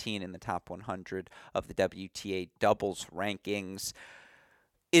 17 in the top 100 of the WTA doubles rankings.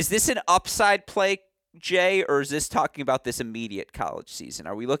 Is this an upside play, Jay, or is this talking about this immediate college season?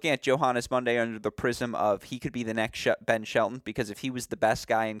 Are we looking at Johannes Monday under the prism of he could be the next Ben Shelton? Because if he was the best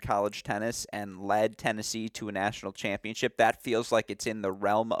guy in college tennis and led Tennessee to a national championship, that feels like it's in the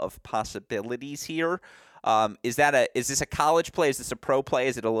realm of possibilities here. Is this a college play? Is this a pro play?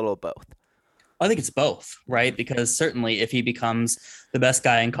 Is it a little of both? I think it's both, right? Because certainly if he becomes the best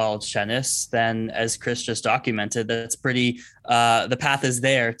guy in college tennis, then as Chris just documented, that's pretty, the path is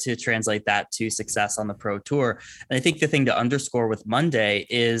there to translate that to success on the pro tour. And I think the thing to underscore with Monday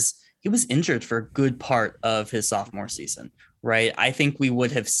is he was injured for a good part of his sophomore season, right? I think we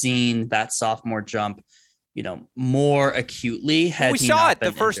would have seen that sophomore jump, more acutely had we he saw not it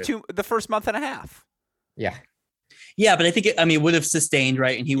been the first month and a half. Yeah. Yeah, but I think it would have sustained,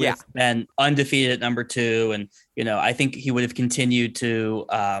 right? And he would have been undefeated at number 2. And, I think he would have continued to,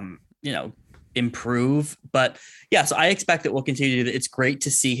 improve. But yeah, so I expect that we'll continue to do that. It's great to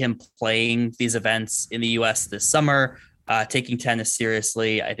see him playing these events in the U.S. this summer, taking tennis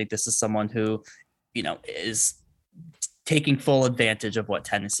seriously. I think this is someone who, is taking full advantage of what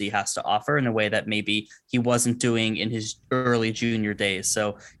Tennessee has to offer in a way that maybe he wasn't doing in his early junior days.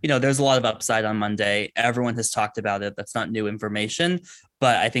 So, there's a lot of upside on Monday. Everyone has talked about it. That's not new information,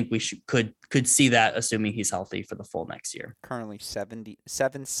 but I think we could see that, assuming he's healthy for the full next year. Currently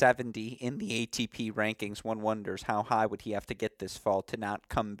 770 in the ATP rankings. One wonders how high would he have to get this fall to not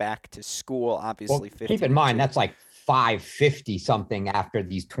come back to school? Obviously, 50. Keep in mind, that's like 550 something after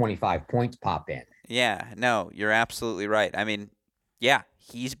these 25 points pop in. Yeah, no, you're absolutely right. I mean, yeah,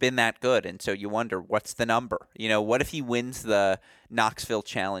 he's been that good. And so you wonder, what's the number? What if he wins the Knoxville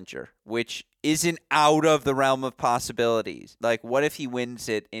Challenger, which isn't out of the realm of possibilities? Like, what if he wins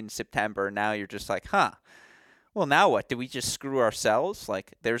it in September? Now you're just like, well, now what? Do we just screw ourselves?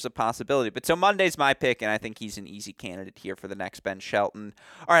 Like, there's a possibility. But so Monday's my pick, and I think he's an easy candidate here for the next Ben Shelton.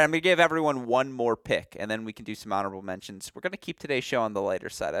 All right, I'm going to give everyone one more pick, and then we can do some honorable mentions. We're going to keep today's show on the lighter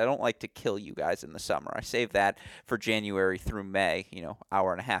side. I don't like to kill you guys in the summer. I save that for January through May,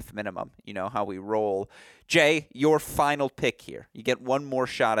 hour and a half minimum. You know how we roll. Jay, your final pick here. You get one more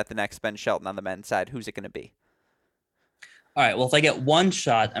shot at the next Ben Shelton on the men's side. Who's it going to be? All right. Well, if I get one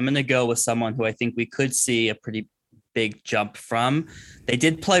shot, I'm going to go with someone who I think we could see a pretty big jump from. They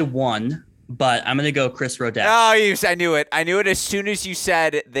did play one, but I'm going to go Chris Rodek. Oh, I knew it. I knew it as soon as you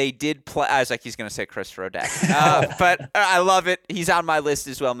said they did play. I was like, he's going to say Chris Rodek. But I love it. He's on my list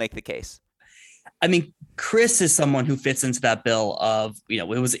as well. Make the case. I mean, Chris is someone who fits into that bill of, it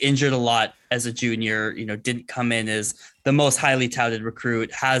was injured a lot as a junior, didn't come in as the most highly touted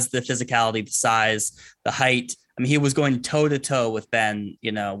recruit, has the physicality, the size, the height. I mean, he was going toe to toe with Ben,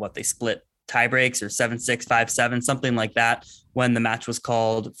 they split tie breaks or 7-6, 5-7, something like that when the match was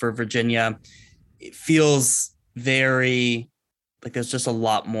called for Virginia. It feels very like there's just a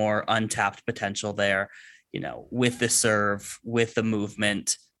lot more untapped potential there, with the serve, with the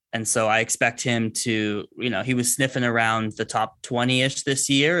movement. And so I expect him to, he was sniffing around the top 20-ish this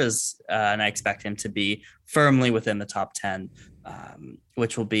year, and I expect him to be firmly within the top 10,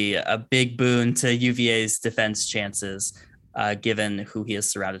 which will be a big boon to UVA's defense chances, given who he has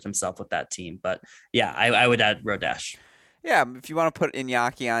surrounded himself with that team. But yeah, I would add Rodek. Yeah, if you want to put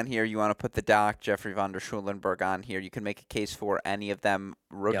Iñaki on here, you want to put the Doc, Jeffrey von der Schulenburg on here, you can make a case for any of them.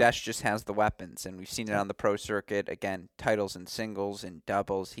 Rodek just has the weapons, and we've seen it on the pro circuit. Again, titles in singles and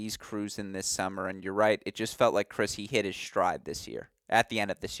doubles. He's cruising this summer, and you're right. It just felt like, Chris, he hit his stride this year, at the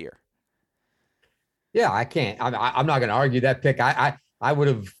end of this year. Yeah, I can't. I'm not going to argue that pick. I would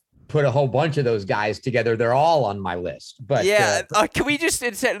have put a whole bunch of those guys together. They're all on my list. But yeah, can we just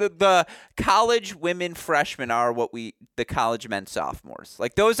instead the college women freshmen are the college men sophomores.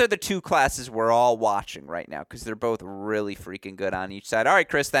 Like, those are the two classes we're all watching right now because they're both really freaking good on each side. All right,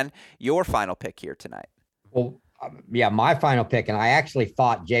 Chris, then your final pick here tonight. Well, yeah, my final pick, and I actually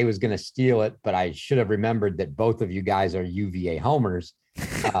thought Jay was going to steal it, but I should have remembered that both of you guys are UVA homers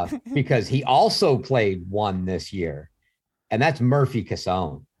because he also played one this year, and that's Murphy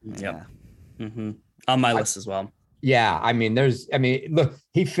Cassone. Yeah. Mm-hmm. On my list as well. Yeah. I mean, look,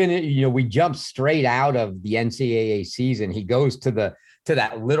 he finished, we jumped straight out of the NCAA season. He goes to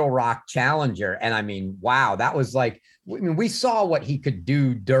that Little Rock Challenger. And I mean, wow, that was like, we saw what he could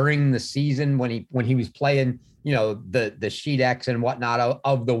do during the season when he was playing, the Sheet X and whatnot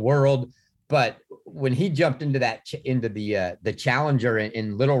of the world. But when he jumped into the Challenger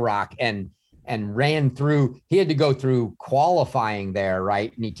in Little Rock and and ran through. He had to go through qualifying there,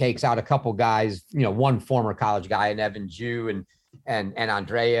 right? And he takes out a couple guys, one former college guy, and Evan Jew and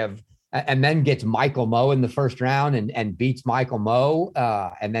Andreev, and then gets Michael Mmoh in the first round and beats Michael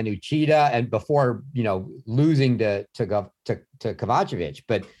Mmoh, and then Uchida, and before losing to Kovacevic.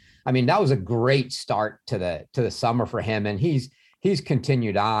 But I mean, that was a great start to the summer for him, and he's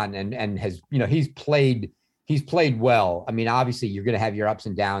continued on and has he's played well. I mean, obviously you're going to have your ups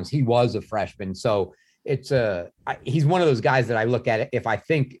and downs. He was a freshman, so he's one of those guys that I look at it if I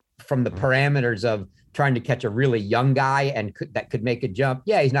think from the parameters of trying to catch a really young guy and that could make a jump.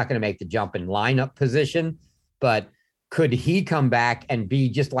 Yeah, he's not going to make the jump in lineup position, but could he come back and be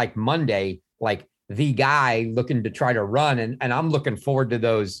just like Monday, like the guy looking to try to run? And I'm looking forward to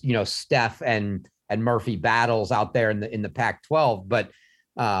those, Steph and Murphy battles out there in the Pac-12. But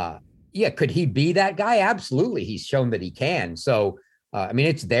could he be that guy? Absolutely. He's shown that he can. So, I mean,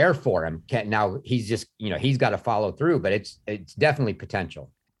 it's there for him. Now he's just, he's got to follow through, but it's definitely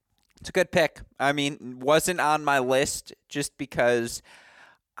potential. It's a good pick. I mean, wasn't on my list just because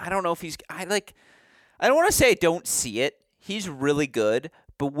I don't know if I don't want to say I don't see it. He's really good,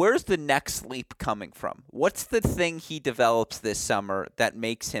 but where's the next leap coming from? What's the thing he develops this summer that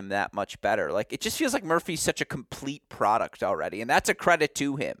makes him that much better? Like, it just feels like Murphy's such a complete product already, and that's a credit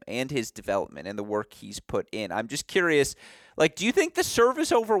to him and his development and the work he's put in. I'm just curious, like, do you think the serve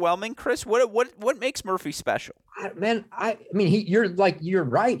is overwhelming, Chris? What makes Murphy special? Man, I mean, you're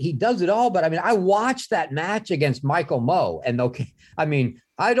right. He does it all, but I mean, I watched that match against Michael Mmoh, and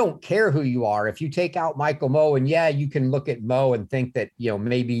I don't care who you are. If you take out Michael Mmoh, and you can look at Mmoh and think that,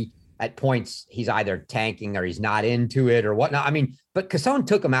 maybe at points he's either tanking or he's not into it or whatnot. I mean, but Cassone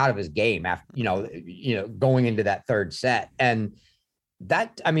took him out of his game after, going into that third set. And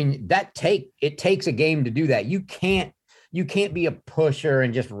it takes a game to do that. You can't be a pusher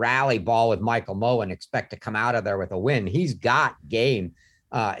and just rally ball with Michael Mmoh and expect to come out of there with a win. He's got game.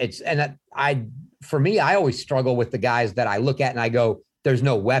 For me, I always struggle with the guys that I look at and I go, there's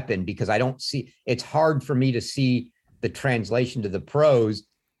no weapon, because I don't see, it's hard for me to see the translation to the pros,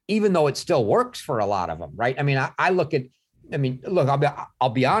 even though it still works for a lot of them. Right. I mean, I'll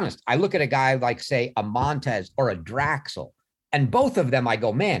be honest. I look at a guy like, say, a Montez or a Draxel, and both of them, I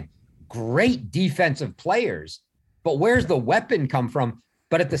go, man, great defensive players, but where's the weapon come from?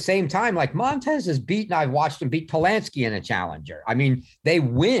 But at the same time, like Montez has beaten, I've watched him beat Polanski in a challenger. I mean, they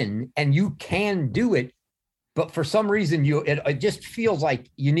win and you can do it, but for some reason it just feels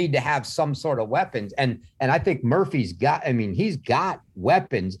like you need to have some sort of weapons. And I think Murphy's got, he's got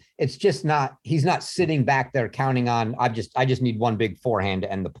weapons. It's just not, he's not sitting back there counting on, I just need one big forehand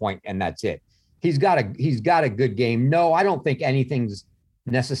to end the point, and that's it. He's got a good game. No, I don't think anything's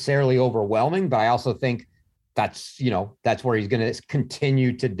necessarily overwhelming, but I also think that's where he's going to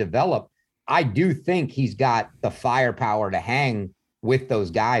continue to develop. I do think he's got the firepower to hang with those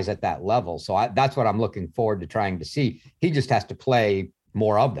guys at that level. So that's what I'm looking forward to trying to see. He just has to play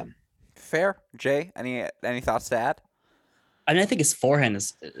more of them. Fair. Jay, any thoughts to add? I mean, I think his forehand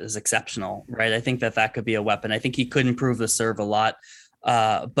is exceptional, right? I think that could be a weapon. I think he could improve the serve a lot.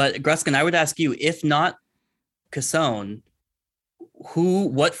 But Gruskin, I would ask you, if not Cassone,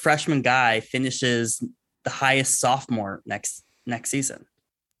 what freshman guy finishes the highest sophomore next season?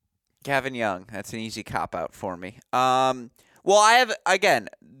 Gavin Young. That's an easy cop out for me. Well, I have, again,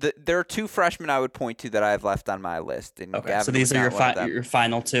 there are two freshmen I would point to that I have left on my list. And okay, Gavin, so these are your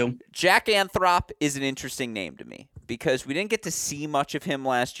final two. Jack Anthrop is an interesting name to me because we didn't get to see much of him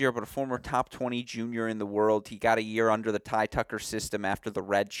last year, but a former top 20 junior in the world. He got a year under the Ty Tucker system after the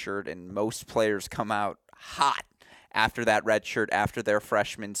red shirt, and most players come out hot after that red shirt, after their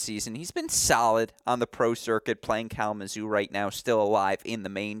freshman season. He's been solid on the pro circuit, playing Kalamazoo right now, still alive in the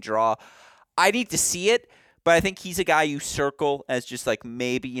main draw. I need to see it, but I think he's a guy you circle as just like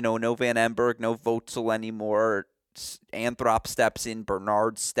maybe, no Van Emberg, no Voedsel anymore. Anthrop steps in,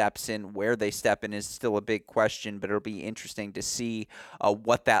 Bernard steps in. Where they step in is still a big question, but it'll be interesting to see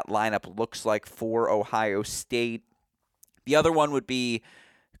what that lineup looks like for Ohio State. The other one would be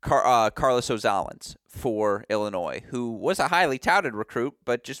Carlos Ozalins for Illinois, who was a highly touted recruit,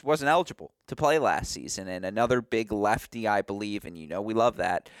 but just wasn't eligible to play last season. And another big lefty, I believe, and we love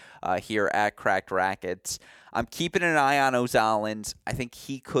that here at Cracked Rackets. I'm keeping an eye on Ozalins. I think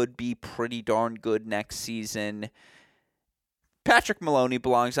he could be pretty darn good next season. Patrick Maloney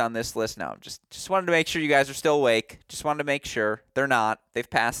belongs on this list now. Just wanted to make sure you guys are still awake. Just wanted to make sure. They're not. They've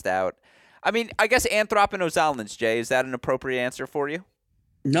passed out. I mean, I guess Anthrop and Ozalins, Jay, is that an appropriate answer for you?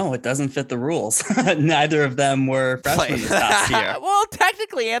 No, it doesn't fit the rules. Neither of them were freshmen this past year. Well,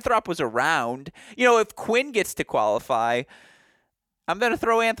 technically, Anthrop was around. If Quinn gets to qualify, I'm going to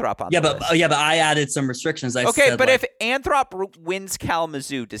throw Anthrop on. Yeah, the but list. I added some restrictions. Okay, but if Anthrop wins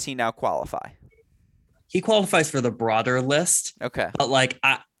Kalamazoo, does he now qualify? He qualifies for the broader list. Okay, but like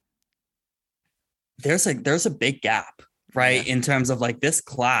there's a big gap, right? In terms of like this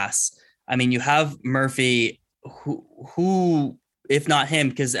class. I mean, you have Murphy, who if not him,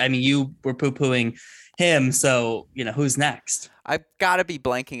 because I mean you were poo-pooing him, so who's next? I've got to be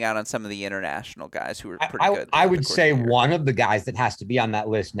blanking out on some of the international guys who are pretty good. I would say one of the guys that has to be on that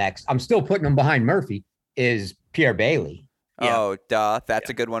list next, I'm still putting him behind Murphy, is Pierre Bailey. Yeah. Oh, duh.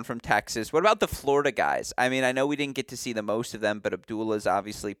 That's a good one from Texas. What about the Florida guys? I mean, I know we didn't get to see the most of them, but Abdullah's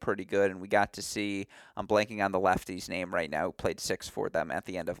obviously pretty good, and we got to see, I'm blanking on the lefty's name right now, who played 6 for them at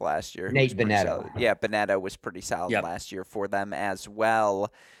the end of last year. Nate Bonetto. Yeah, Bonetto was pretty solid last year for them as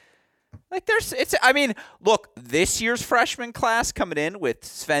well. Like look, this year's freshman class coming in with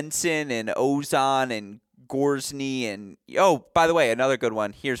Svensson and Ozan and Gorsny and, oh, by the way, another good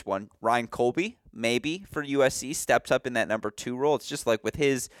one. Here's one. Ryan Colby, maybe, for USC, steps up in that number 2 role. It's just like with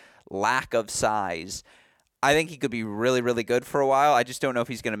his lack of size, I think he could be really, really good for a while. I just don't know if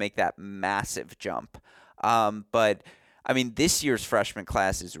he's going to make that massive jump. But, I mean, this year's freshman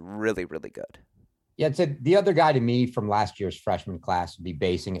class is really, really good. Yeah, the other guy to me from last year's freshman class would be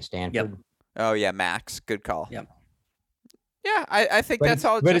Basing at Stanford. Yep. Oh, yeah, Max. Good call. Yep. Yeah, I think that's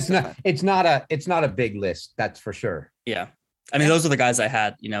all. But it's not a big list, that's for sure. Yeah. I mean, those are the guys I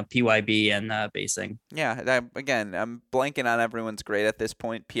had, PYB and Basing. Yeah, again, I'm blanking on everyone's grade at this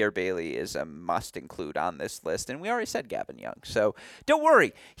point. Pierre Bailey is a must include on this list, and we already said Gavin Young. So don't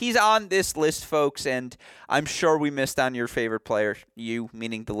worry, he's on this list, folks, and I'm sure we missed on your favorite player, you,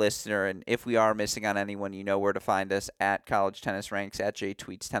 meaning the listener, and if we are missing on anyone, you know where to find us, at College Tennis Ranks, at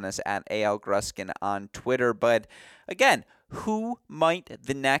JTweetsTennis, at AL Gruskin on Twitter. But again, who might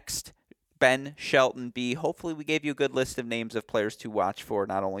the next Ben Shelton be? Hopefully we gave you a good list of names of players to watch for,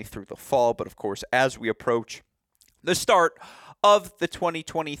 not only through the fall, but of course as we approach the start of the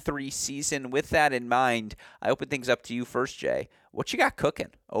 2023 season. With that in mind, I open things up to you first, Jay. What you got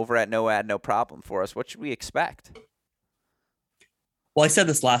cooking over at No Ad, No Problem for us? What should we expect? Well, I said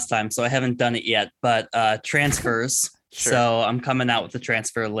this last time, so I haven't done it yet, but transfers. Sure. So I'm coming out with the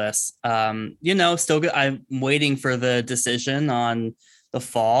transfer list. Still good. I'm waiting for the decision on the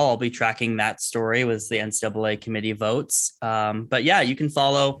fall. I'll be tracking that story with the NCAA committee votes. But yeah, you can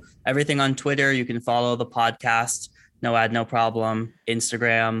follow everything on Twitter. You can follow the podcast, No Ad, No Problem,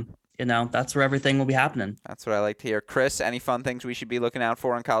 Instagram. That's where everything will be happening. That's what I like to hear. Chris, any fun things we should be looking out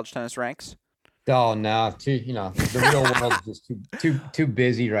for on College Tennis Ranks? Oh no, the real world is just too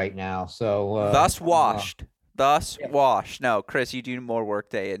busy right now. So thus washed. Wash. No, Chris, you do more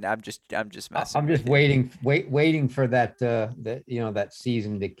workday, and I'm just messing. I'm just waiting for that that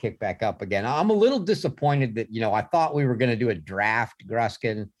season to kick back up again. I'm a little disappointed that I thought we were going to do a draft,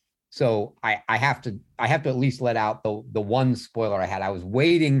 Gruskin. So I have to at least let out the one spoiler I had. I was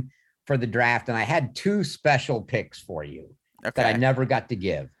waiting for the draft, and I had 2 special picks for you that I never got to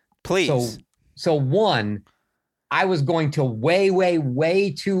give. Please. So one, I was going to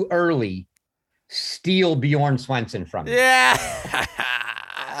way too early steal Bjorn Svensson from him. Yeah.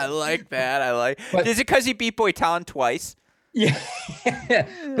 I like that. Is it because he beat Boitan twice? Yeah.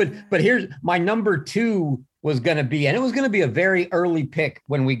 but here's my number 2 was going to be, and it was going to be a very early pick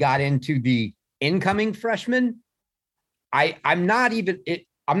when we got into the incoming freshmen. I'm not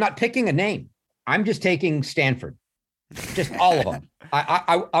picking a name. I'm just taking Stanford. Just all of them.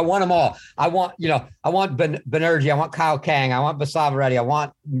 I want them all. I want Banerjee. I want Kyle Kang. I want Basavaretti. I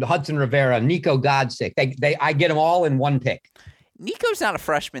want Hudson Rivera, Nico Godsick. I get them all in one pick. Nico's not a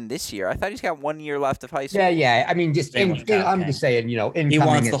freshman this year. I thought he's got 1 year left of high school. Yeah. I mean, I'm just saying, he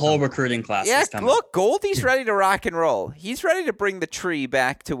wants the whole recruiting class. Yeah, look, Goldie's ready to rock and roll. He's ready to bring the tree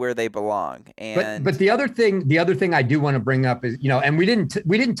back to where they belong. And but the other thing I do want to bring up is, and we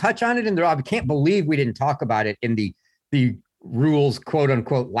didn't touch on it in I can't believe we didn't talk about it in the rules, quote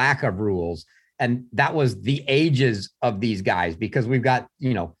unquote, lack of rules. And that was the ages of these guys, because we've got,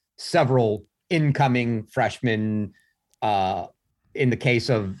 several incoming freshmen, in the case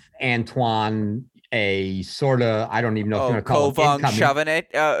of Antoine, a sort of, I don't even know if you want to call it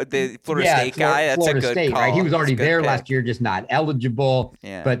Kovang, the Florida State guy. That's Florida a good State, call. Right? He was already there pick. Last year, just not eligible.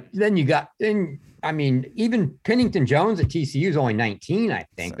 Yeah. But then even Pennington Jones at TCU is only 19, I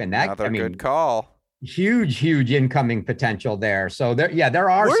think. That's and that, good call. Huge incoming potential there. So there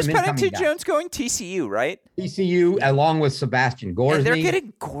are Where's some Pennington incoming Jones going? TCU, right? TCU, along with Sebastian Gorsny. And they're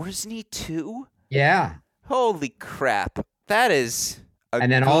getting Gorsny too? Yeah. Holy crap. That is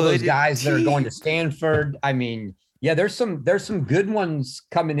and then all those guys that are going to Stanford. I mean, Yeah, there's some good ones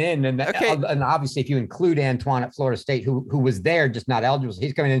coming in, and obviously if you include Antoine at Florida State, who was there just not eligible, so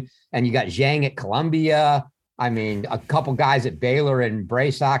he's coming in, and you got Zhang at Columbia. I mean, a couple guys at Baylor and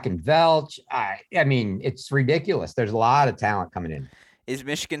Braysock and Velch. I mean, it's ridiculous. There's a lot of talent coming in. Is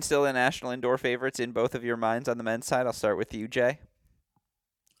Michigan still the national indoor favorites in both of your minds on the men's side? I'll start with you, Jay.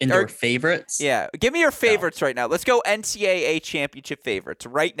 Indoor favorites? Yeah. Give me your favorites right now. Let's go NCAA championship favorites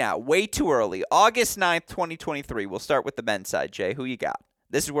right now. Way too early. August 9th, 2023. We'll start with the men's side. Jay, who you got?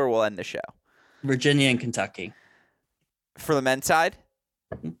 This is where we'll end the show. Virginia and Kentucky. For the men's side?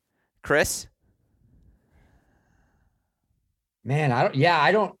 Chris? Man,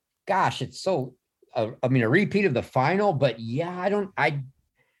 I don't. Gosh, it's so. I mean, a repeat of the final, but yeah, I don't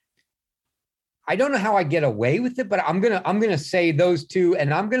know how I get away with it, but I'm gonna say those two,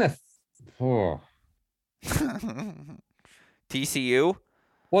 and I'm gonna. TCU.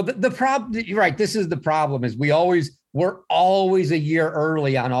 Well, the problem, you're right. This is the problem: is we're always a year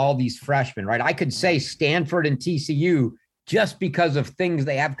early on all these freshmen, right? I could say Stanford and TCU just because of things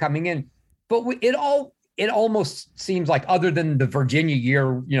they have coming in, but it almost seems like, other than the Virginia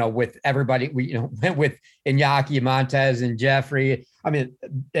year, with everybody, with Iñaki, Montez, and Jeffrey. I mean,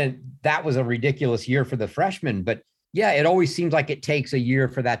 that was a ridiculous year for the freshmen. But yeah, it always seems like it takes a year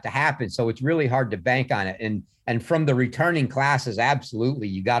for that to happen. So it's really hard to bank on it. And from the returning classes, absolutely,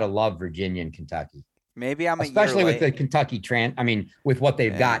 you got to love Virginia and Kentucky. Maybe I'm especially with the Kentucky with what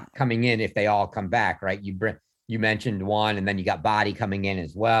they've got coming in, if they all come back, right? You mentioned one, and then you got Body coming in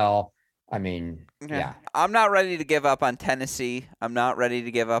as well. I mean, yeah. I'm not ready to give up on Tennessee. I'm not ready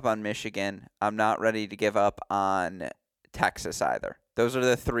to give up on Michigan. I'm not ready to give up on Texas either. Those are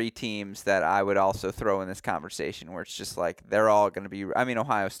the three teams that I would also throw in this conversation, where it's just like they're all going to be – I mean,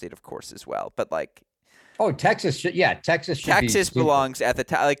 Ohio State, of course, as well. But, like – oh, Texas belongs at the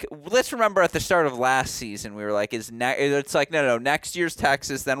top. Like, let's remember at the start of last season, we were like, it's like, no, next year's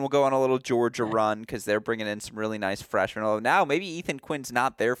Texas, then we'll go on a little Georgia run because they're bringing in some really nice freshmen. Although now maybe Ethan Quinn's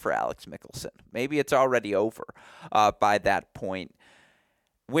not there for Alex Mickelson. Maybe it's already over by that point.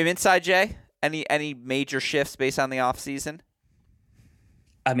 Women's side, Jay, any major shifts based on the offseason?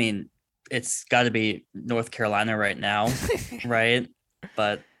 I mean, it's got to be North Carolina right now, right?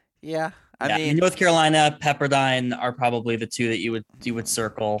 But yeah. I mean, North Carolina, Pepperdine are probably the two that you would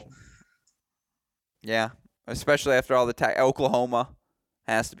circle. Yeah, especially after all the Oklahoma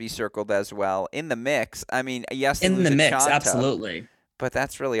has to be circled as well in the mix. I mean, yes, in the mix, Chanta, absolutely. But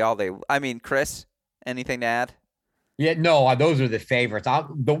that's really all they. I mean, Chris, anything to add? Yeah, no, those are the favorites.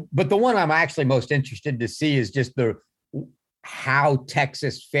 But the one I'm actually most interested to see is just how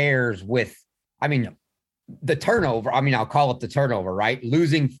Texas fares with. I mean. The turnover. I mean, I'll call it the turnover, right?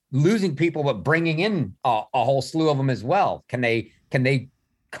 Losing people, but bringing in a whole slew of them as well. Can they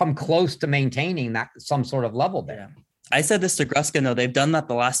come close to maintaining that some sort of level there? Yeah. I said this to Gruskin, though. They've done that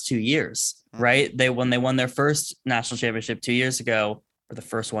the last 2 years, right? When they won their first national championship 2 years ago, or the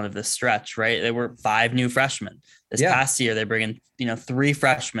first one of this stretch, right? They were 5 new freshmen. This past year, they bring in 3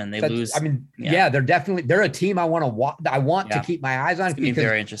 freshmen. They're definitely they're a team I want to keep my eyes on. It's because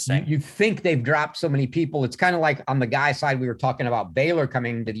very interesting. You think they've dropped so many people. It's kind of like on the guy side, we were talking about Baylor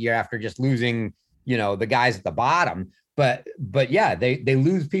coming into the year after just losing, the guys at the bottom. But yeah, they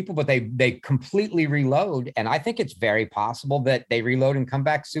lose people, but they completely reload. And I think it's very possible that they reload and come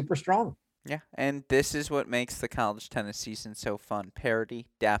back super strong. Yeah, and this is what makes the college tennis season so fun. Parity,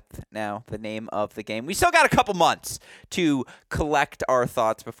 depth, now the name of the game. We still got a couple months to collect our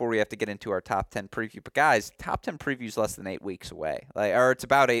thoughts before we have to get into our top 10 preview. But guys, top 10 preview is less than 8 weeks away. Or it's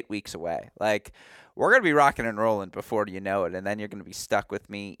about 8 weeks away. We're going to be rocking and rolling before you know it, and then you're going to be stuck with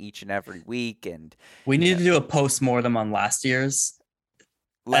me each and every week. And we need to do a post-mortem on last year's.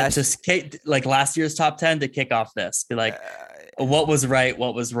 Last year's top 10 to kick off this. Be like, what was right,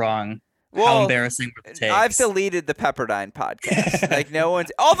 what was wrong? Well, how embarrassing were the takes? I've deleted the Pepperdine podcast. No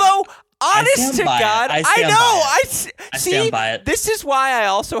one's. Although, honest to God, I stand by it. This is why I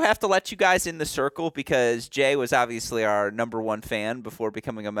also have to let you guys in the circle, because Jay was obviously our number one fan before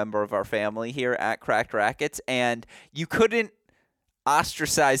becoming a member of our family here at Cracked Rackets, and you couldn't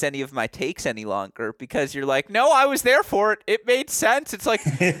ostracize any of my takes any longer because you're like, no, I was there for it. It made sense. It's like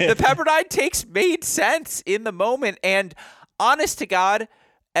the Pepperdine takes made sense in the moment, and honest to God.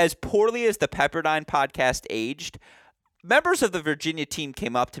 As poorly as the Pepperdine podcast aged, members of the Virginia team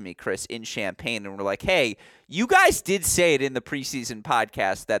came up to me, Chris, in Champaign, and were like, hey, you guys did say it in the preseason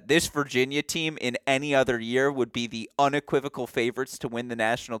podcast that this Virginia team in any other year would be the unequivocal favorites to win the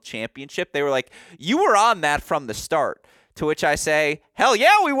national championship. They were like, you were on that from the start. To which I say, hell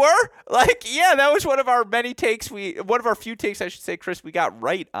yeah, we were. That was one of our few takes, I should say, Chris, we got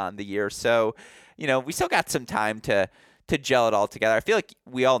right on the year. So, we still got some time to gel it all together. I feel like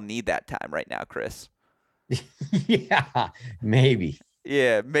we all need that time right now, Chris. Yeah, maybe.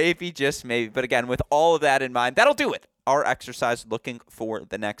 Yeah, maybe, just maybe. But again, with all of that in mind, that'll do it. Our exercise looking for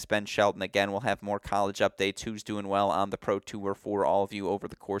the next Ben Shelton. Again, we'll have more college updates, who's doing well on the Pro Tour for all of you over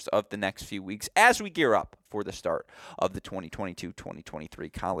the course of the next few weeks as we gear up for the start of the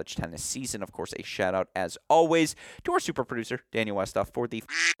 2022-2023 college tennis season. Of course, a shout out as always to our super producer, Daniel Westoff, for the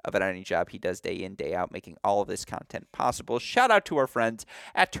of it any job he does day in, day out, making all of this content possible. Shout out to our friends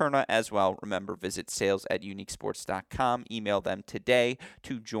at Tourna as well. Remember, visit sales@uniquesports.com. Email them today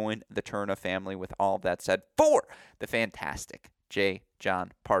to join the Tourna family. With all of that said, for the fantastic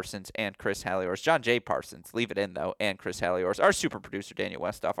John Parsons and Chris Halliors. John J. Parsons, leave it in though, and Chris Halliors, our super producer Daniel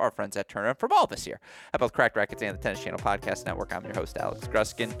Westoff, our friends at Tourna, from all of us here at both Cracked Racquets and the Tennis Channel Podcast Network. I'm your host, Alex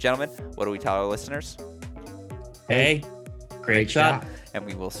Gruskin. Gentlemen, what do we tell our listeners? Hey, great shot. And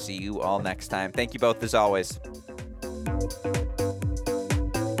we will see you all next time. Thank you both as always.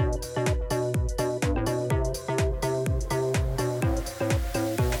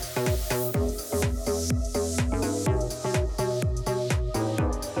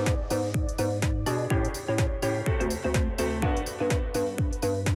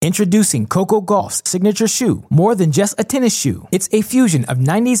 Introducing Coco Gauff's signature shoe, more than just a tennis shoe. It's a fusion of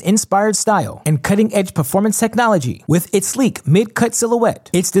 90s-inspired style and cutting-edge performance technology with its sleek mid-cut silhouette.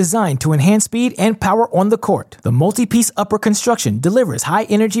 It's designed to enhance speed and power on the court. The multi-piece upper construction delivers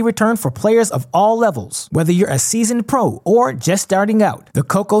high-energy return for players of all levels. Whether you're a seasoned pro or just starting out, the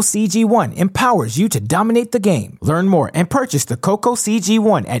Coco CG1 empowers you to dominate the game. Learn more and purchase the Coco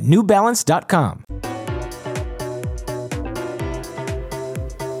CG1 at NewBalance.com.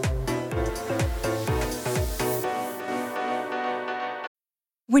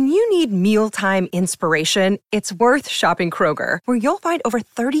 When you need mealtime inspiration, it's worth shopping Kroger, where you'll find over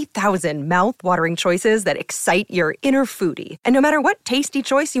 30,000 mouth-watering choices that excite your inner foodie. And no matter what tasty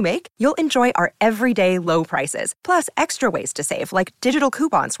choice you make, you'll enjoy our everyday low prices, plus extra ways to save, like digital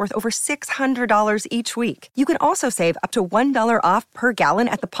coupons worth over $600 each week. You can also save up to $1 off per gallon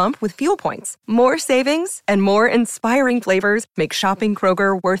at the pump with fuel points. More savings and more inspiring flavors make shopping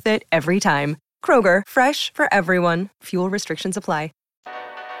Kroger worth it every time. Kroger, fresh for everyone. Fuel restrictions apply.